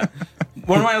 Yeah. Yeah.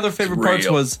 One of my other favorite parts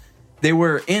real. was they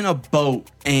were in a boat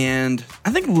and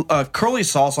I think Curly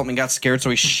saw something, got scared, so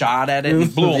he shot at it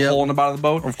and blew a Yep. hole in the bottom of the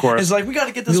boat. Of course. It's like, we got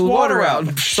to get this The water water out.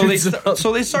 out. So they Shoots it up.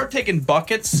 so they start taking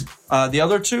buckets, the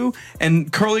other two,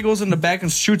 and Curly goes in the back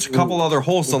and shoots a couple other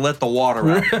holes to let the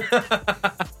water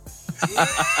out.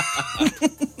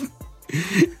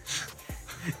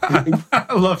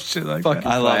 I love shit like that.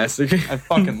 I love it. Classic. I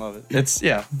fucking love it. It's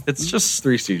just.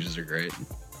 Three Stooges are great.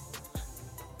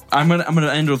 I'm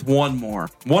gonna end with one more.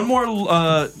 One more.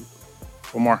 One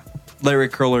more. Larry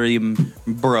Curly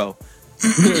bro.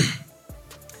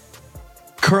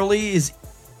 Curly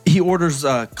he orders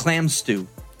clam stew.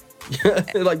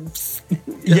 Like,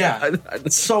 Yeah.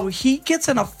 So he gets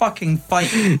in a fucking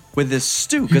fight with this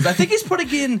stew because I think he's putting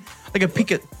in like a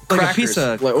piece Crackers.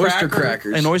 of Like oyster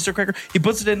crackers. an oyster cracker. He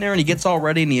puts it in there and he gets all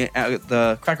ready and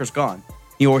the cracker's gone.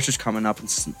 The oyster's coming up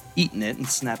and eating it and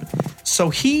snapping. So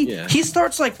he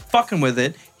starts like fucking with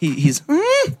it. He's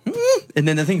and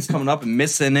then the thing's coming up and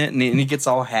missing it and he gets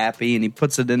all happy and he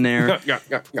puts it in there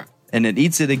and it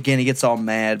eats it again. He gets all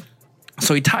mad.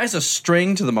 So he ties a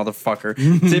string to the motherfucker,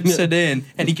 dips it in,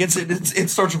 and he gets it. It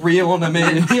starts reeling him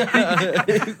in,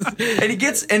 and he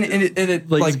gets and it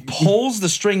like pulls the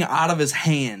string out of his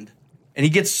hand, And he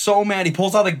gets so mad, he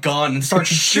pulls out a gun and starts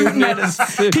shooting at his...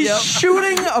 He's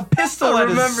shooting a pistol at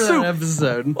his suit. That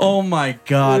episode. Oh my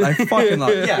God, I fucking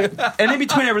love it. Yeah. And in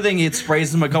between everything, he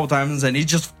sprays him a couple times and he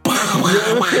just...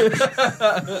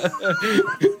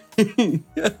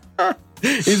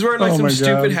 He's wearing like some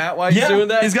stupid hat while he's doing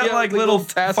that. He's got like little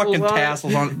fucking on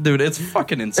tassels on. Dude, it's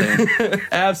fucking insane.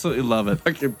 Absolutely love it.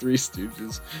 Fucking Three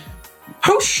Stooges.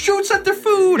 Who shoots at their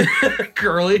food?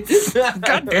 Curly.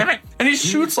 God damn it. And he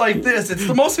shoots like this. It's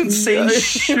the most insane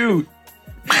shoot.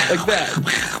 Like that.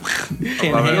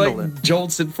 Can't handle like it.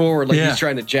 jolts it forward like he's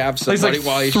trying to jab somebody like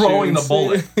while he's throwing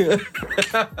shooting.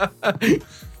 the bullet.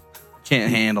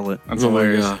 Can't handle it. That's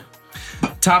hilarious.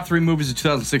 Top 3 movies of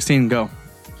 2016. Go.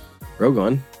 Rogue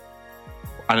One.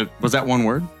 Was that one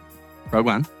word? Rogue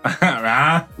One.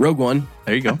 Rogue One.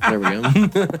 There you go. There we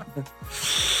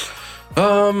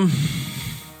go.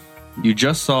 You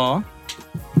just saw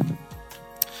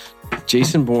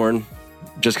Jason Bourne,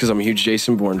 just because I'm a huge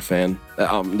Jason Bourne fan.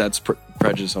 That's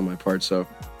prejudice on my part, so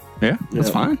yeah, that's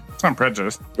fine. It's not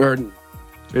prejudice. Or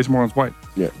Jason Bourne's white.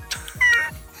 Yeah.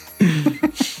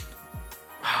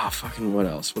 Fucking what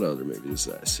else? What other movies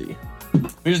did I see?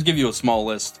 Let me just give you a small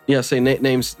list. Yeah, say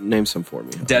name some for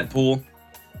me. Deadpool,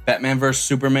 Batman vs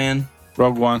Superman,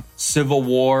 Rogue One, Civil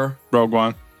War, Rogue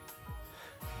One,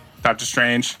 Doctor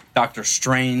Strange,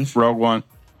 Rogue One.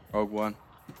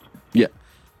 Yeah.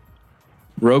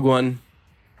 Rogue One,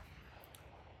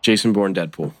 Jason Bourne,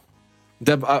 Deadpool.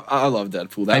 I love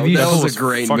Deadpool. That was a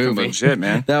great movie. Legit,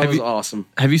 man. That was awesome.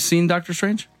 Have you seen Doctor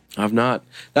Strange? I've not.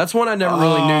 That's one I never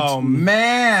really knew. Oh,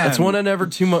 man. That's one I never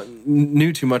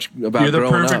knew too much about. You're the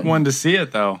growing perfect up. one to see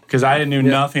it, though, because I knew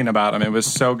nothing about him. It was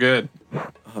so good.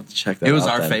 I'll have to check that out. It was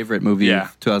our favorite movie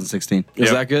of 2016.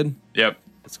 Is that good? Yep.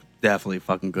 It's definitely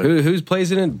fucking good. Who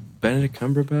plays it in? Benedict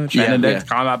Cumberbatch? Benedict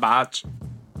Cumberbatch.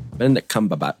 Benedict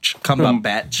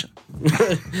Cumberbatch.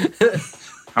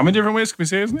 How many different ways can we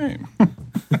say his name?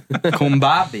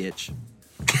 Cumberbatch.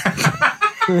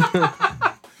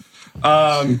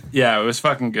 Yeah, it was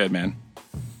fucking good, man.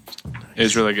 It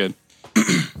was really good.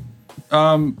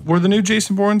 Were the new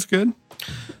Jason Bournes good?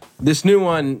 This new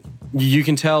one, you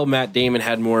can tell Matt Damon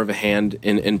had more of a hand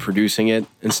in producing it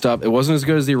and stuff. It wasn't as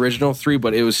good as the original 3,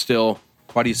 but it was still...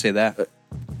 Why do you say that?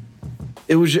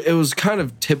 It was kind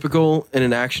of typical in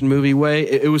an action movie way.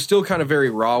 It was still kind of very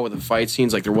raw with the fight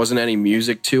scenes. Like there wasn't any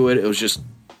music to it. It was just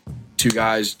two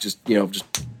guys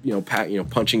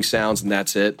punching sounds and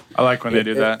that's it. I like when they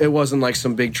do that. It wasn't like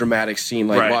some big dramatic scene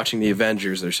like watching the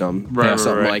Avengers or something,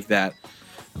 something like that.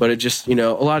 But it just,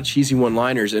 a lot of cheesy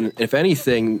one-liners. And if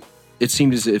anything, it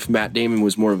seemed as if Matt Damon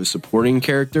was more of a supporting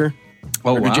character.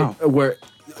 Oh, wow. Where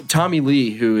Tommy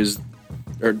Lee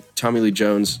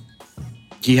Jones,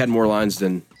 he had more lines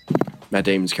than Matt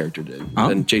Damon's character did,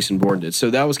 than Jason Bourne did. So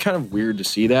that was kind of weird to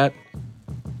see that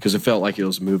because it felt like it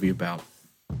was a movie about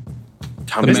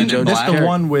Tommy Lee Jones. That's the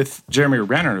one with Jeremy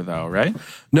Renner, though, right?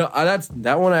 No,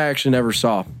 that one I actually never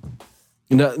saw.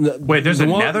 Wait, there's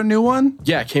another new one?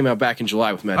 Yeah, it came out back in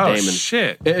July with Matt Damon. Oh,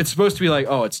 shit. It's supposed to be like,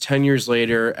 it's 10 years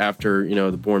later after,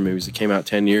 the Bourne movies that came out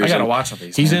 10 years. I gotta watch all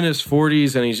these. He's in his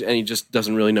 40s and he just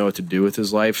doesn't really know what to do with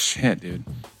his life. Shit, dude.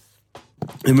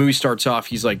 The movie starts off,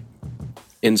 he's like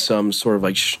in some sort of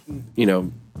like,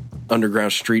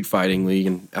 underground street fighting league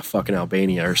in fucking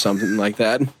Albania or something like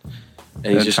that. And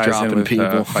he's just dropping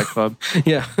people. Fight Club.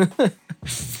 Yeah.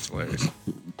 It's hilarious.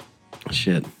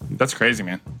 Shit. That's crazy,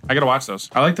 man. I gotta watch those.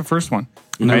 I like the first one.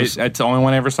 It's the only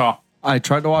one I ever saw. I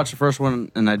tried to watch the first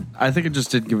one, and I think I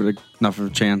just didn't give it enough of a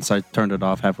chance. I turned it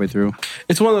off halfway through.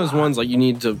 It's one of those ones like you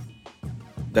need to.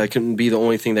 That can be the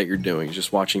only thing that you're doing.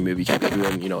 Just watching a movie. You can't be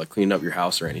doing, like cleaning up your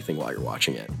house or anything while you're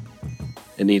watching it.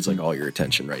 It needs like all your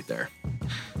attention right there.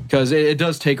 Because it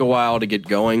does take a while to get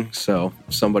going. So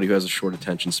somebody who has a short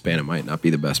attention span, it might not be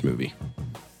the best movie.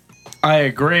 I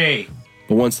agree.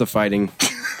 But once the fighting.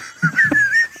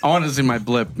 I wanted to see my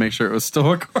blip, make sure it was still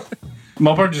recording.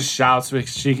 Mulbar just shouts so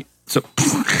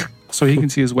he can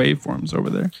see his waveforms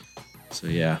over there. So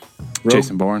yeah,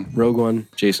 Jason Bourne, Rogue One,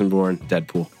 Jason Bourne,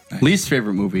 Deadpool. Nice. Least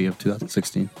favorite movie of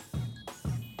 2016.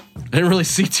 I didn't really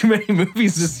see too many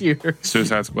movies this year.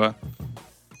 Suicide Squad.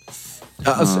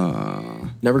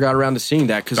 Never got around to seeing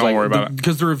that because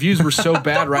because the reviews were so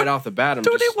bad right off the bat.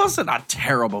 It wasn't a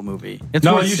terrible movie. It's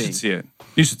no, you should see it.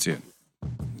 You should see it.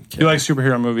 Okay. You like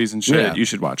superhero movies and shit, yeah. You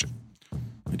should watch it.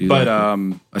 I do. But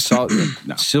I saw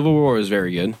no. Civil War was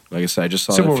very good. Like I said, I just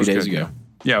saw it a few days ago.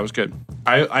 Yeah, it was good.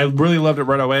 I really loved it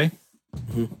right away.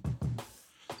 Mm-hmm.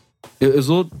 It was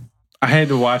a little. I had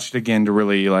to watch it again to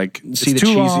really see it's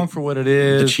too long for what it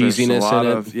is. The cheesiness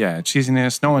in it. Yeah,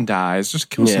 cheesiness. No one dies. Just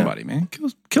kill somebody, man.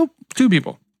 Kill 2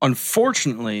 people.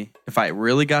 unfortunately, if I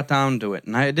really got down to it,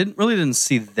 and I didn't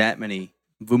see that many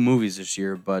movies this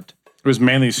year, but it was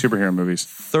mainly superhero movies.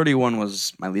 31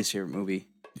 was my least favorite movie.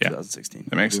 Yeah, 2016.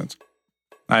 That makes sense.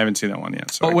 I haven't seen that one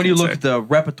yet. So but when you look at the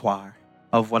repertoire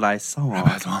of what I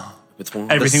saw,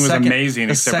 everything was amazing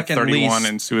except for 31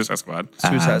 and Suicide Squad.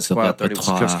 Suicide Squad,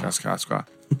 31. Suicide Squad.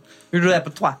 Your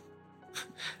repertoire.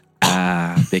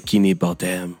 Bikini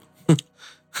Bottom.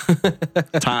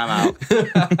 Time out.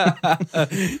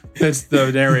 That's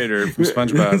the narrator from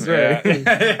SpongeBob. That's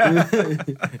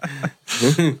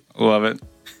right. Love it.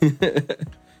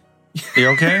 You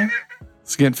okay?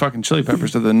 It's getting fucking chili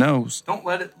peppers to the nose. Don't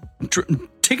let it.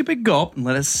 Take a big gulp and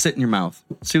let it sit in your mouth.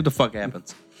 See what the fuck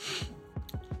happens.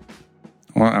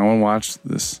 I want to watch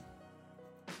this.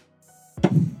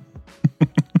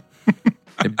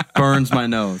 It burns my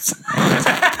nose.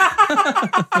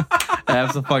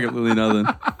 Absolutely nothing.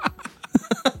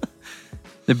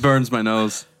 It burns my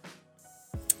nose.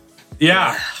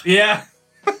 Yeah.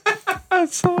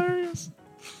 That's hilarious.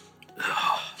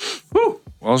 Woo.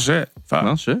 Well, shit. Fuck.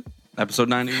 Well, shit. Episode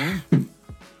 91.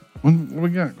 What we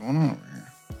got going on over here?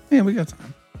 Yeah, we got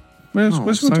time. What's we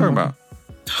going to talk about?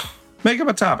 Make up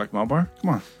a topic, Melbar. Come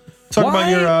on. Talk about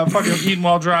your fucking eating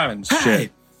while driving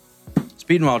shit.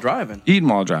 Speeding while driving. Eating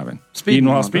while driving. Eating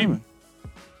while speeding.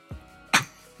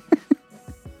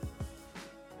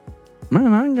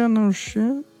 Man, I ain't got no shit.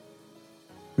 What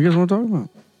you guys want to talk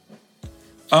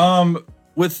about?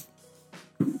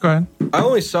 Go ahead. I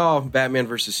only saw Batman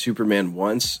versus Superman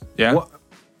once. Yeah. I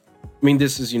mean,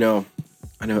 this is, I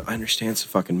understand it's a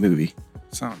fucking movie.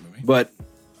 It's not a movie. But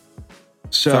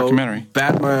so documentary.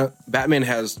 Batman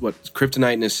has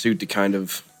kryptonite in his suit to kind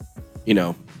of,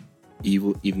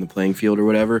 even the playing field or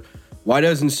whatever. Why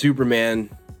doesn't Superman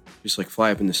just like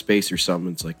fly up into space or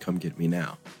something? It's like, come get me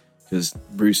now, because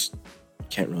Bruce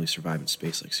can't really survive in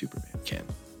space like Superman can.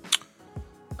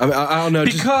 I mean, I don't know,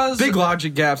 because just big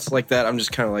logic gaps like that. I'm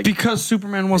just kind of like, because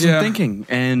Superman wasn't thinking,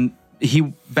 and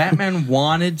Batman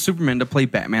wanted Superman to play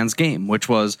Batman's game, which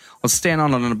was, let's stand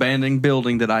on an abandoned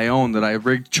building that I own, that I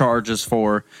rigged charges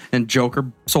for, and Joker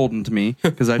sold them to me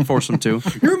because I forced him to.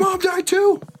 Your mom died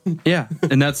too. Yeah,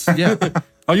 and that's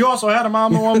Oh, you also had a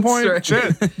mom at one point? Right.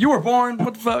 Shit. You were born.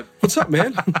 What the fuck? What's up,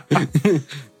 man?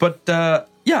 But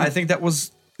I think that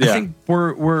was. I think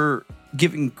we're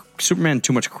giving Superman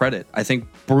too much credit. I think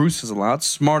Bruce is a lot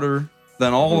smarter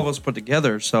than all of us put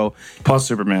together. So plus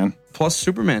Superman.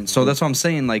 So that's what I'm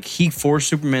saying. Like, he forced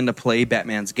Superman to play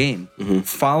Batman's game.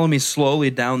 Follow me slowly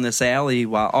down this alley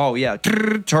while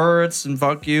turrets and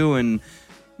fuck you, and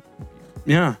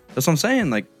that's what I'm saying.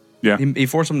 Like, he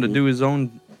forced him to do his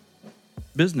own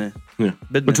business. Yeah,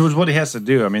 which was what he has to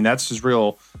do. I mean, that's his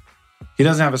real. He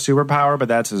doesn't have a superpower, but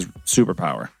that's his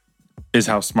superpower. Is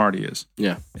how smart he is.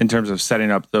 Yeah. In terms of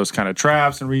setting up those kind of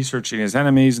traps and researching his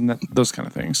enemies and those kind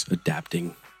of things.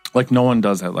 Adapting. Like no one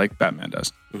does that like Batman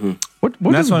does. Mm-hmm. What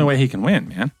and that's the only way he can win,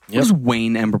 man. What does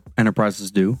Wayne Enterprises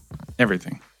do?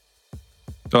 Everything.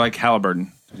 They're like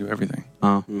Halliburton. They do everything.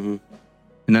 Oh. Mm-hmm.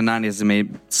 In the 90s, they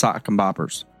made sock and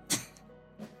boppers.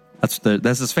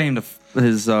 That's his fame to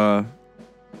his... Hey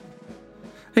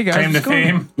guys. Fame to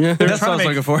fame? Yeah. That's what I was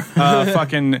looking for.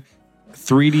 Fucking...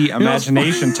 3D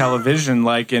imagination television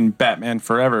like in Batman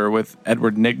Forever with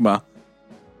Edward Nygma.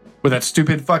 With that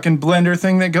stupid fucking blender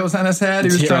thing that goes on his head.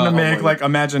 He was trying to make like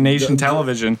imagination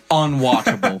television.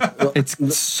 Unwatchable.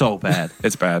 It's so bad.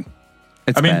 It's bad.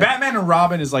 I mean, Batman and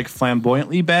Robin is like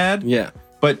flamboyantly bad. Yeah.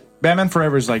 But Batman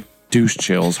Forever is like douche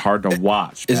chills, hard to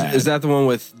watch. Is that the one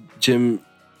with Jim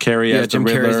Carrey as the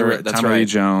Riddler, that's Tommy Lee right.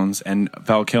 Jones, and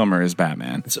Val Kilmer as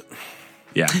Batman?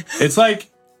 It's like...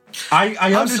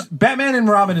 Batman and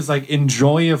Robin is like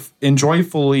enjoyfully.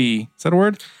 Is that a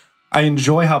word? I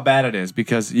enjoy how bad it is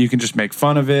because you can just make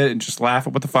fun of it and just laugh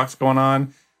at what the fuck's going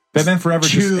on. Batman Forever,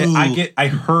 I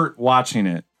hurt watching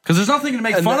it because there's nothing to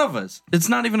make fun of us. It's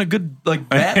not even a good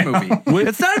bad movie.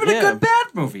 It's not even a good bad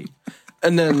movie.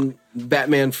 And then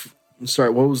Batman.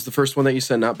 Sorry, what was the first one that you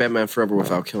said? Not Batman Forever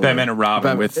without killing. Batman and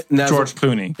Robin with George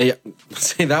Clooney. Yeah,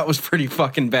 see, that was pretty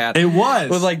fucking bad. It was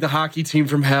with like the hockey team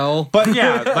from hell. But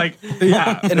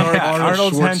and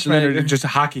Arnold's henchmen are just a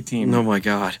hockey team. Oh my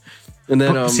god! And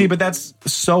then but that's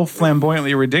so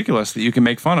flamboyantly ridiculous that you can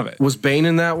make fun of it. Was Bane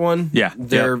in that one? Yeah,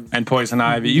 and Poison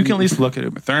Ivy. You can at least look at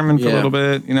Uma Thurman for a little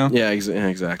bit, you know. Yeah,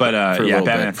 exactly. But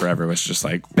Batman Forever was just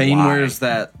like Bane wears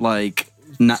that like.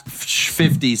 Not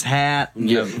 50s hat.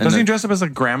 Doesn't he dress up as a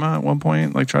grandma at one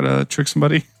point? Like try to trick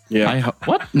somebody? Yeah.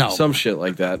 What? No. Some shit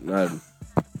like that.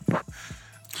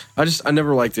 I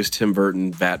never liked this Tim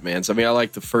Burton Batmans. I mean, I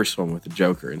like the first one with the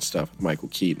Joker and stuff with Michael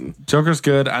Keaton. Joker's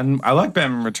good. I like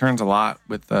Batman Returns a lot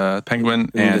with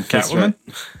Penguin and Catwoman.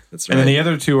 That's right. And then the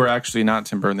other two were actually not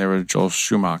Tim Burton. They were Joel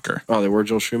Schumacher. Oh, they were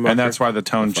Joel Schumacher? And that's why the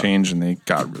tone changed and they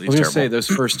got really terrible. I was going to say, those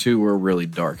first two were really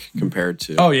dark compared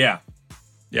to... Oh, yeah.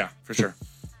 Yeah, for sure.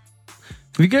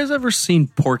 Have you guys ever seen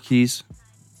Porky's?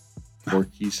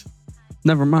 Porky's?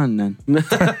 Never mind then.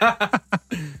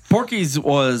 Porky's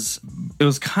was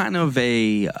kind of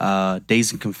a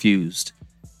Dazed and Confused,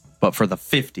 but for the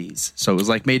 50s. So it was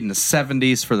like made in the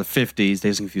 70s for the 50s. Dazed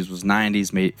and Confused was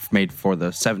 90s, made for the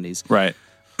 70s. Right.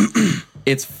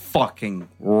 It's fucking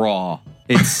raw.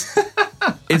 It's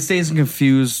Dazed and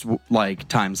Confused like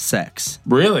times sex.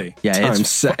 Really? Yeah, Times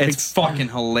sex. It's fucking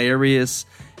hilarious.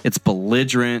 It's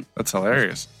belligerent. That's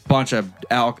hilarious. Bunch of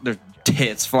there's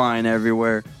tits flying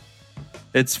everywhere.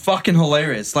 It's fucking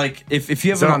hilarious. Like if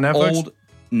you have on Netflix?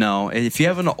 if you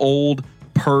have an old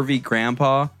pervy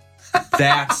grandpa,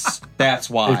 that's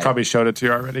why. They probably showed it to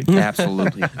you already.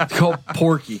 Absolutely. It's called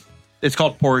Porky. It's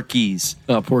called Porky's.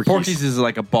 Porky's. Porky's is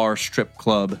like a bar strip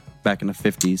club back in the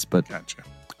 50s, but Gotcha.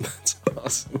 That's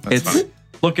awesome.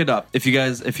 look it up if you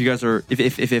guys are if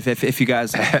you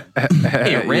guys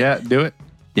hey, Rick, yeah, do it.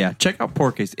 yeah, check out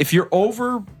Porky's. If you're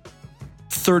over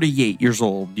 38 years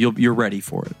old, you're ready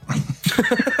for it.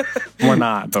 We're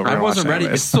not, but we're I wasn't ready.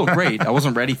 anyways. It's still great. I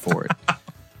wasn't ready for it.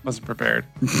 Wasn't prepared.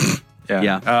 Yeah.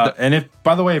 Yeah. And if,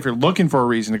 by the way, if you're looking for a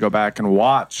reason to go back and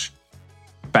watch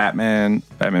Batman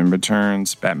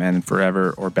Returns, Batman and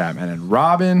Forever, or Batman and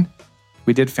Robin,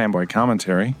 we did Fanboy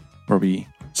Commentary where we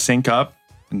sync up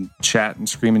and chat and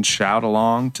scream and shout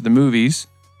along to the movies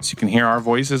so you can hear our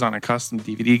voices on a custom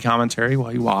DVD commentary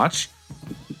while you watch.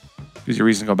 Gives you a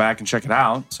reason to go back and check it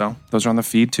out. So those are on the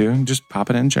feed too. Just pop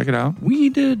it in, check it out. We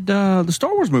did the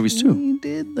Star Wars movies too. We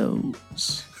did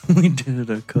those. We did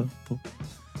a couple.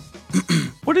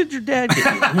 What did your dad get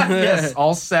you? Yes,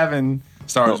 all 7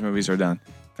 Star Wars movies are done.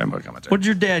 Fanboy Commentary. What did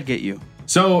your dad get you?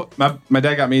 So my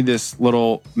dad got me this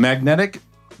little magnetic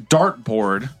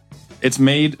dartboard. It's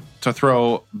made to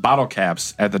throw bottle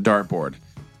caps at the dartboard.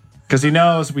 Because he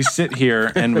knows we sit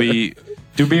here and we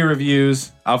do beer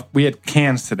reviews. We had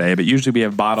cans today, but usually we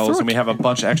have bottles and we have a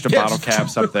bunch of extra bottle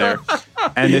caps up there.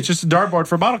 And it's just a dartboard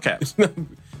for bottle caps.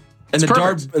 And the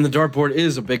dartboard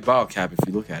is a big bottle cap if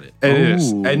you look at it. It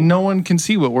is. And no one can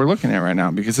see what we're looking at right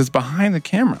now because it's behind the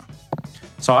camera.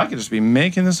 So I could just be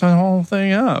making this whole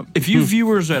thing up. If you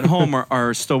viewers at home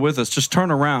are still with us, just turn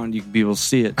around. You can be able to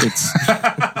see it. It's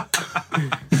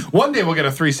one day we'll get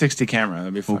a 360 camera.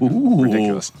 That'd be fucking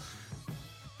ridiculous.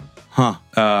 Huh.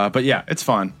 But yeah, it's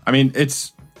fun. I mean,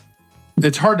 it's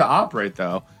hard to operate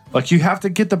though. Like you have to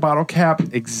get the bottle cap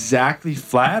exactly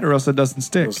flat or else it doesn't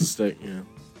stick. It doesn't stick, yeah.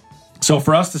 So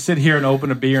for us to sit here and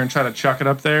open a beer and try to chuck it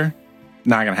up there,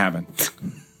 not gonna happen.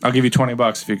 I'll give you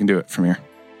 $20 if you can do it from here.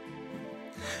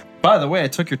 By the way, I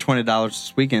took your $20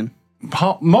 this weekend.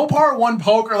 Mopar won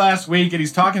poker last week, and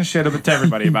he's talking shit to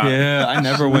everybody about it. Yeah, I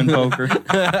never win poker.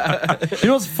 You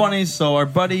know what's funny? So our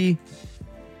buddy,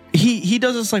 he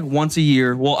does this like once a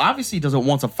year. Well, obviously he does it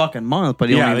once a fucking month, but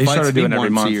he only invites started me doing it every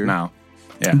once month a year now.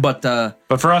 Yeah, but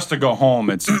for us to go home,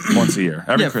 it's once a year,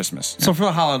 every Christmas. So for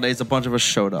the holidays, a bunch of us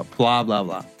showed up. Blah blah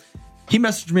blah. He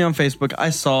messaged me on Facebook. I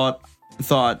saw it.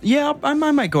 Thought, yeah, I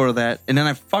might go to that, and then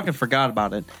I fucking forgot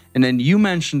about it. And then you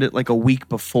mentioned it like a week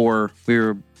before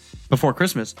before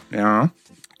Christmas. Yeah.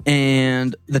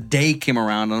 And the day came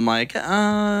around, and I'm like,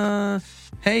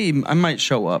 hey, I might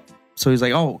show up. So he's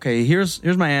like, oh, okay, here's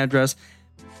my address.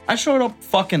 I showed up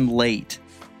fucking late,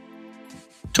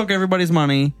 took everybody's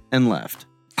money, and left.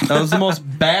 That was the most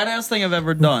badass thing I've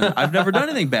ever done. I've never done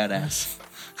anything badass.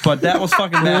 But that was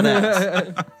fucking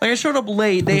badass. Like I showed up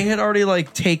late. They had already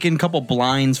like taken a couple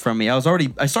blinds from me. I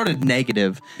started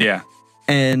negative. Yeah.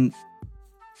 And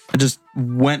I just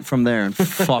went from there and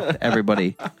fucked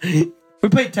everybody. We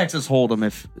played Texas Hold'em.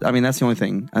 That's the only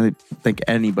thing I think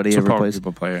anybody ever plays.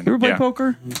 People play it. You ever play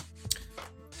poker?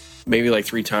 Maybe like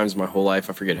 3 times in my whole life.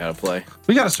 I forget how to play.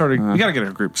 We got to start. We got to get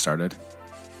a group started.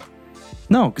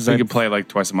 No, because we can play like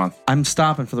twice a month. I'm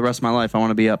stopping for the rest of my life. I want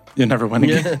to be up. You'll never win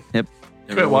again. Yep.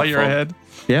 Quit while you're ahead.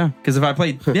 Yeah, because if I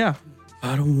played, yeah.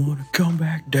 I don't want to come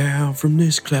back down from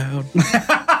this cloud.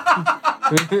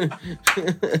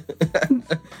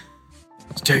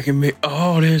 It's taking me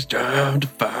all this time to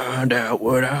find out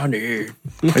what I need.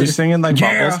 Are you singing like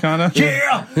Bubbles kind of?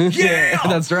 Yeah.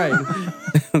 That's right.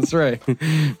 That's right.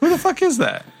 Who the fuck is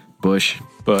that? Bush.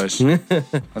 I was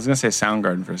gonna say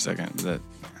Soundgarden for a second. That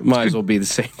might as well be the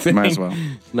same thing. Might as well.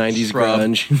 90s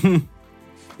grunge.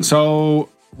 So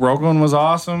Rogue One was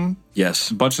awesome. Yes.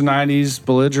 A bunch of 90s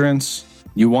belligerents.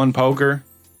 You won poker.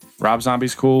 Rob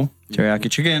Zombie's cool. Teriyaki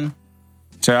chicken.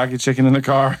 Teriyaki chicken in the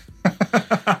car.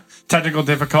 Technical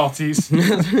difficulties.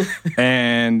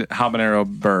 And habanero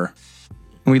burr.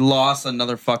 We lost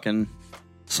another fucking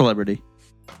celebrity.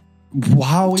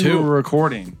 While we were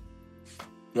recording.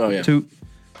 Oh, yeah. Two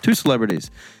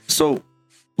celebrities. So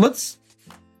let's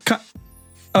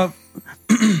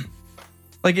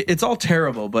like it's all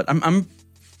terrible, but I'm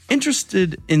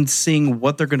interested in seeing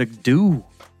what they're gonna do.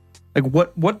 Like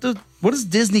what is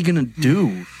Disney gonna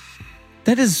do?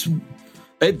 That is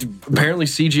apparently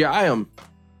CGI them.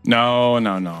 No.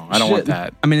 I don't want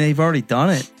that. I mean, they've already done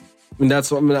it. I mean,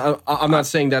 that's what I'm not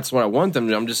saying that's what I want them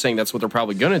to do. I'm just saying that's what they're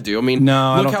probably going to do. I mean,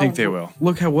 no, I don't think they will.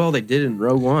 Look how well they did in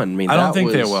Rogue One. I mean, I don't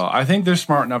think they will. I think they're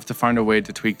smart enough to find a way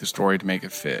to tweak the story to make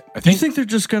it fit. You think they're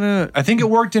just gonna? I think it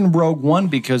worked in Rogue One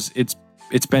because it's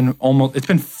been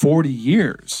 40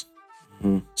 years.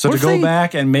 Mm-hmm. So What to if go they-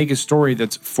 back and make a story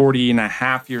that's 40 and a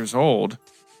half years old,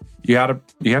 you have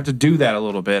to do that a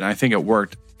little bit. And I think it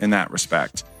worked in that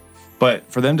respect.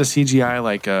 But for them to CGI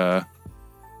like a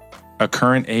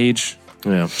current age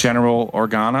General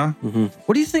Organa,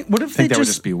 What do you think? What if I think they that would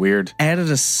just just be weird. added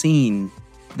a scene?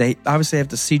 They obviously have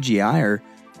to CGI her,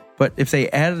 but if they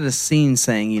added a scene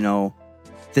saying, you know,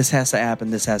 this has to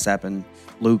happen,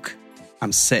 Luke,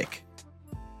 I'm sick.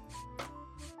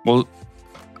 Well,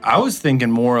 I was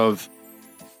thinking more of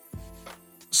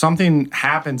something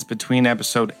happens between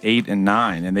episode 8 and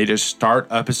 9, and they just start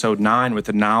episode 9 with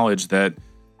the knowledge that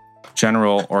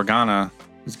General Organa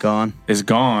is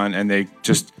gone, and they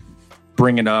just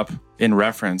bring it up in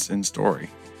reference in story.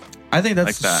 I think that's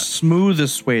Like that. the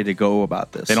smoothest way to go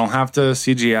about this. They don't have to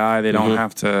CGI. They don't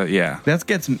have to. Yeah,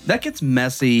 That gets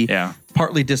messy. Yeah.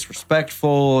 Partly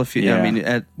disrespectful. If you, Yeah. I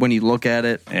mean, when you look at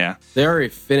it, yeah. They already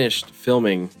finished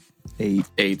filming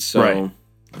 8, so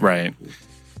Right.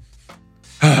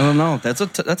 I don't know. That's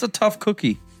a tough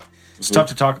cookie. It's tough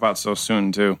to talk about so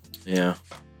soon too. Yeah.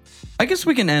 I guess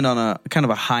we can end on a kind of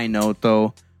a high note,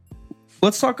 though.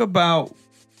 Let's talk about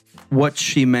what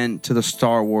she meant to the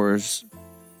Star Wars.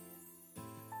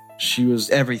 She was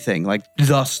everything, like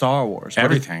the Star Wars.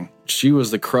 Everything. She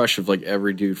was the crush of like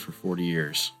every dude for 40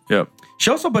 years. Yep. She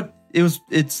also, but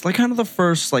it's like kind of the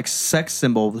first like sex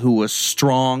symbol who was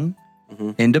strong,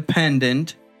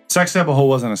 independent. Sex symbol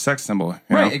wasn't a sex symbol,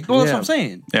 you Right. know? Well, that's what I'm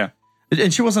saying. Yeah.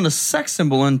 And she wasn't a sex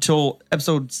symbol until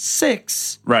episode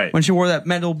 6, Right. when she wore that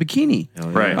metal bikini.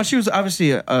 Right. Now, she was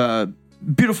obviously a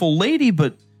beautiful lady,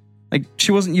 but like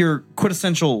she wasn't your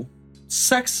quintessential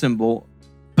sex symbol.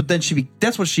 But then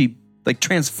that's what she like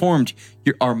transformed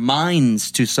our minds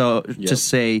to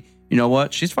say, you know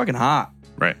what, she's fucking hot.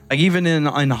 Right. Like even in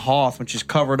Hoth when she's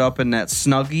covered up in that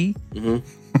snuggie,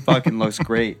 fucking looks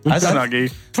great.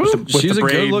 Snuggie. With She's the a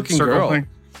braid good-looking circle girl. thing.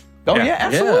 Oh yeah,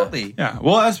 absolutely. Yeah.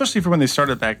 Well, especially for when they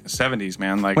started back in the 70s,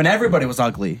 man. Like When everybody was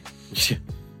ugly.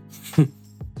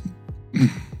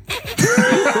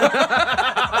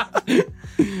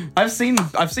 I've seen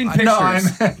pictures. No,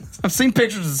 I've seen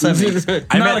pictures of the 70s.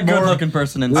 I'm not a good looking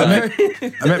person inside.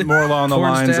 I meant more along the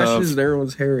Porn lines stashes of and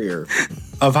everyone's hairier.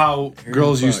 how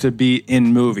girls used to be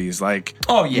in movies. Like,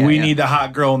 Oh, yeah, we yeah. need a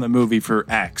hot girl in the movie for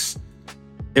X.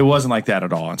 It wasn't like that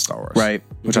at all in Star Wars, Right.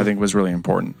 Which I think was really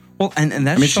important. Well, and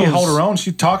that I mean, shows she held her own.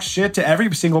 She talked shit to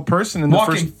every single person in the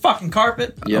walking first. fucking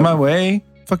carpet. On my way.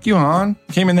 Fuck you, Han.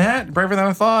 Came in that braver than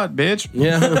I thought, bitch.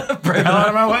 Yeah. Hell out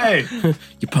of my way.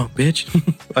 You punk bitch.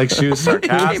 Like she was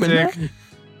sarcastic.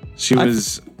 She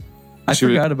was. I she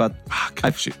was- forgot about.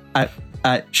 she,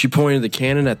 She pointed the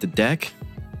cannon at the deck.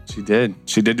 she did.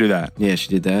 She did do that. Yeah, she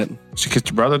did that. She kissed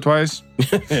her brother twice.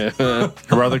 Her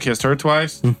brother kissed her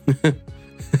twice.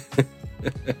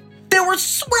 They were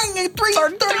swinging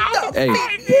 330.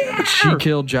 Hey, she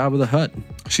killed Jabba the Hutt.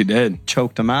 She did.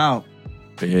 Choked him out.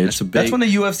 Bitch. That's a big. That's when the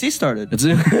UFC started. That's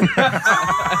it.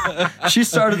 She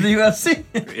started the UFC.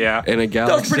 Yeah. In a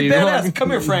That was pretty galaxy. badass. Come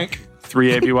here, Frank.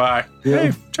 3 APY.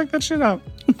 Hey, check that shit out.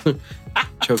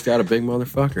 Choked out a big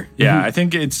motherfucker. Yeah, I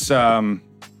think it's sad.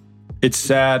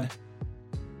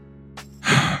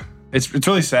 It's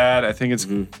really sad. I think it's.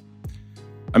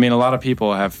 I mean, a lot of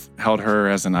people have held her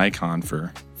as an icon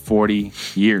for 40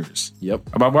 years. Yep.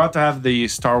 I'm about to have the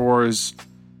Star Wars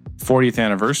 40th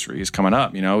anniversary is coming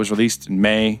up. You know, it was released in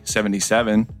May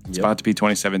 77. It's about to be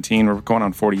 2017. We're going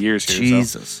on 40 years here. So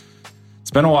Jesus.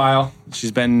 it's been a while.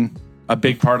 She's been a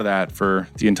big part of that for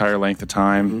the entire length of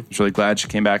time. I was really glad she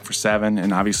came back for 7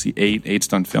 and obviously 8. 8's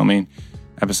done filming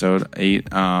episode 8.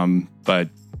 But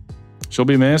she'll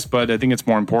be missed. But I think it's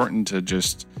more important to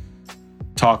just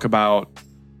talk about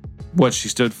what she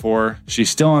stood for. She's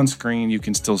still on screen. You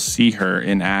can still see her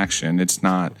in action. It's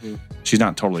not. She's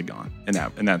not totally gone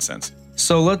in that sense.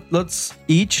 So let's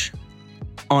each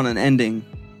on an ending,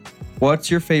 what's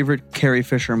your favorite Carrie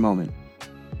Fisher moment?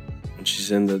 When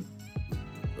she's in the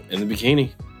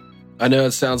bikini. I know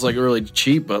it sounds like really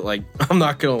cheap, but like I'm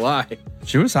not gonna lie,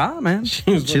 she was hot, man.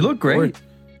 She looked great.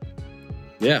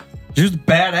 Yeah, she was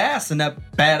badass in that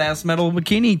badass metal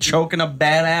bikini, choking a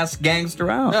badass gangster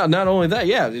out. No, not only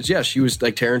that, she was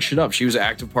like tearing shit up. She was an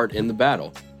active part in the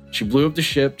battle. She blew up the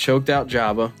ship, choked out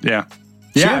Jabba. Yeah.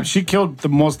 Yeah, she killed the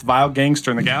most vile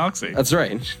gangster in the galaxy. That's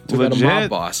right. Legit. A mob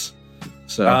boss.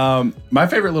 So, my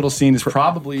favorite little scene is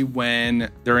probably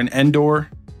when they're in Endor.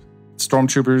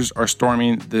 Stormtroopers are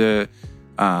storming the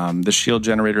shield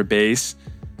generator base,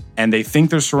 and they think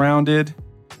they're surrounded.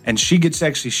 And she gets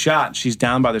actually shot. She's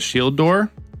down by the shield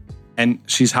door, and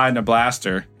she's hiding a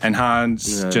blaster. And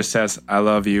Hans just says, "I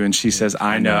love you," and she says,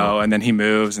 "I know." And then he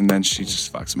moves, and then she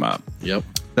just fucks him up. Yep,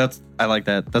 I like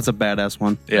that. That's a badass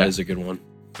one. Yeah, that is a good one,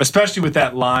 especially with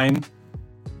that line.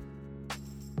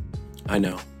 I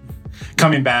know.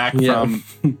 Coming back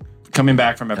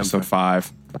from episode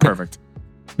 5. Perfect.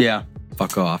 Yeah.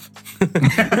 Fuck off.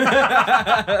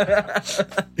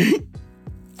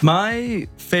 My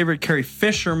favorite Carrie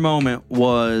Fisher moment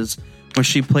was when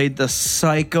she played the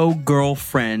psycho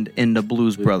girlfriend in the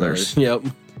Blues Brothers. Yep.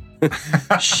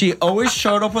 She always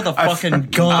showed up with a fucking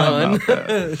gun.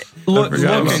 Look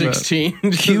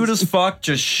 16. Cute as fuck,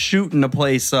 just shooting the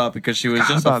place up because she was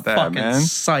just a fucking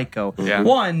psycho. Yeah.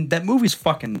 One, that movie's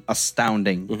fucking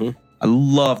astounding. Mm-hmm. I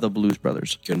love the Blues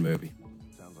Brothers. Good movie.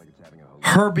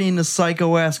 Her being the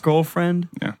psycho ass girlfriend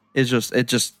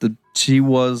she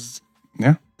was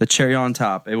the cherry on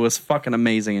top. It was fucking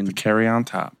amazing. And the cherry on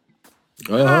top.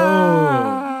 Oh.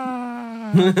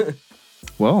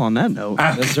 Well, on that note,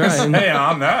 that's right. Hey,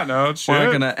 on that note, we're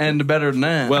going to end better than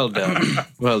that. Well done.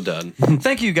 Well done.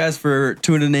 Thank you guys for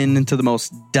tuning in into the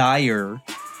most dire,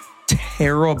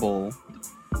 terrible,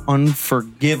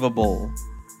 unforgivable,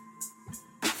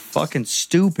 fucking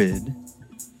stupid,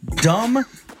 dumb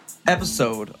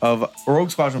episode of Rogue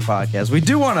Squadron Podcast. We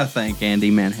do want to thank Andy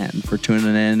Manhattan for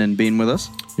tuning in and being with us.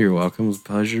 You're welcome. It was a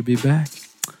pleasure to be back.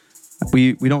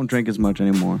 We don't drink as much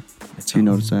anymore. Do you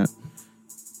notice that?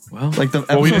 Well, like the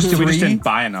we just didn't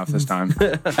buy enough this time.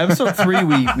 Episode 3,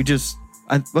 we just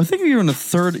I think you were in the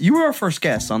third. You were our first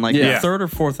guest on the third or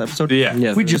fourth episode.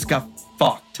 Yeah. We just got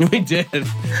fucked. We did.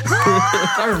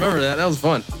 I remember that. That was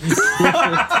fun.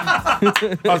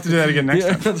 I'll have to do that again next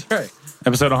time. That's right.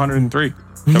 Episode 103.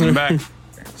 Coming back.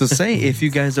 So say if you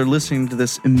guys are listening to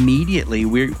this immediately,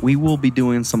 we will be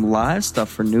doing some live stuff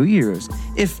for New Year's.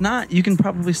 If not, you can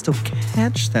probably still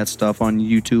catch that stuff on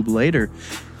YouTube later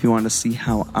if you want to see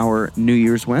how our New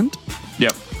Year's went.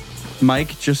 Yep.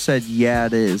 Mike just said, yeah,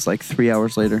 it is, like 3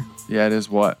 hours later. Yeah, it is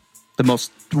what? The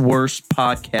most worst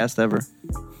podcast ever.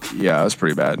 Yeah, it was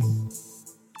pretty bad.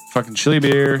 Fucking chili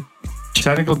beer,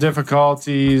 technical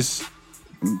difficulties.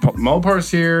 Mopar's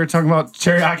here talking about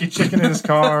teriyaki chicken in his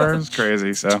car. It's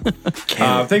crazy. So,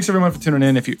 thanks everyone for tuning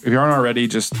in. If you aren't already,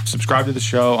 just subscribe to the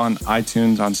show on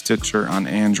iTunes, on Stitcher, on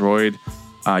Android.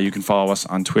 You can follow us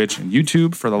on Twitch and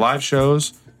YouTube for the live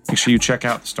shows. Make sure you check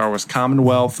out the Star Wars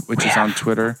Commonwealth, which is on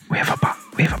Twitter. We have a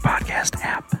podcast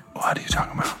app. What are you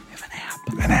talking about? We have an app.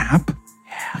 An app?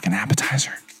 Yeah. Like an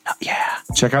appetizer? Yeah.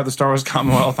 Check out the Star Wars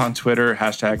Commonwealth on Twitter,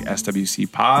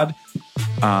 #SWCPod.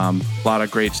 A lot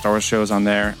of great Star Wars shows on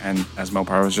there. And as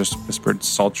Mopar was just whispered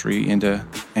sultry into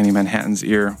Andy Manhattan's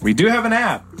ear, we do have an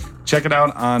app. Check it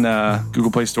out on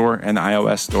Google Play Store and the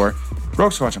iOS Store.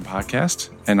 Rogue Squadron Podcast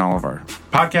and all of our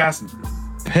podcasts.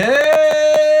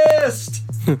 Pissed!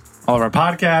 All of our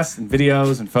podcasts and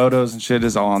videos and photos and shit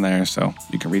is all on there. So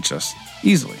you can reach us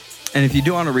easily. And if you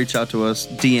do want to reach out to us,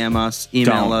 DM us,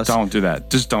 email us. Don't do that.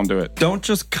 Just don't do it. Don't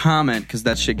just comment because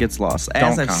that shit gets lost.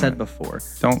 As I've said before.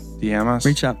 Don't DM us.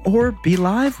 Reach out. Or be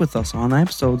live with us on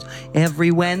episodes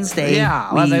every Wednesday.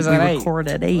 Yeah, we Wednesdays record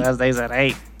at 8. Wednesdays at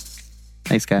 8.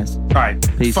 Thanks, guys. All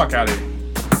right. Peace. Fuck out of here.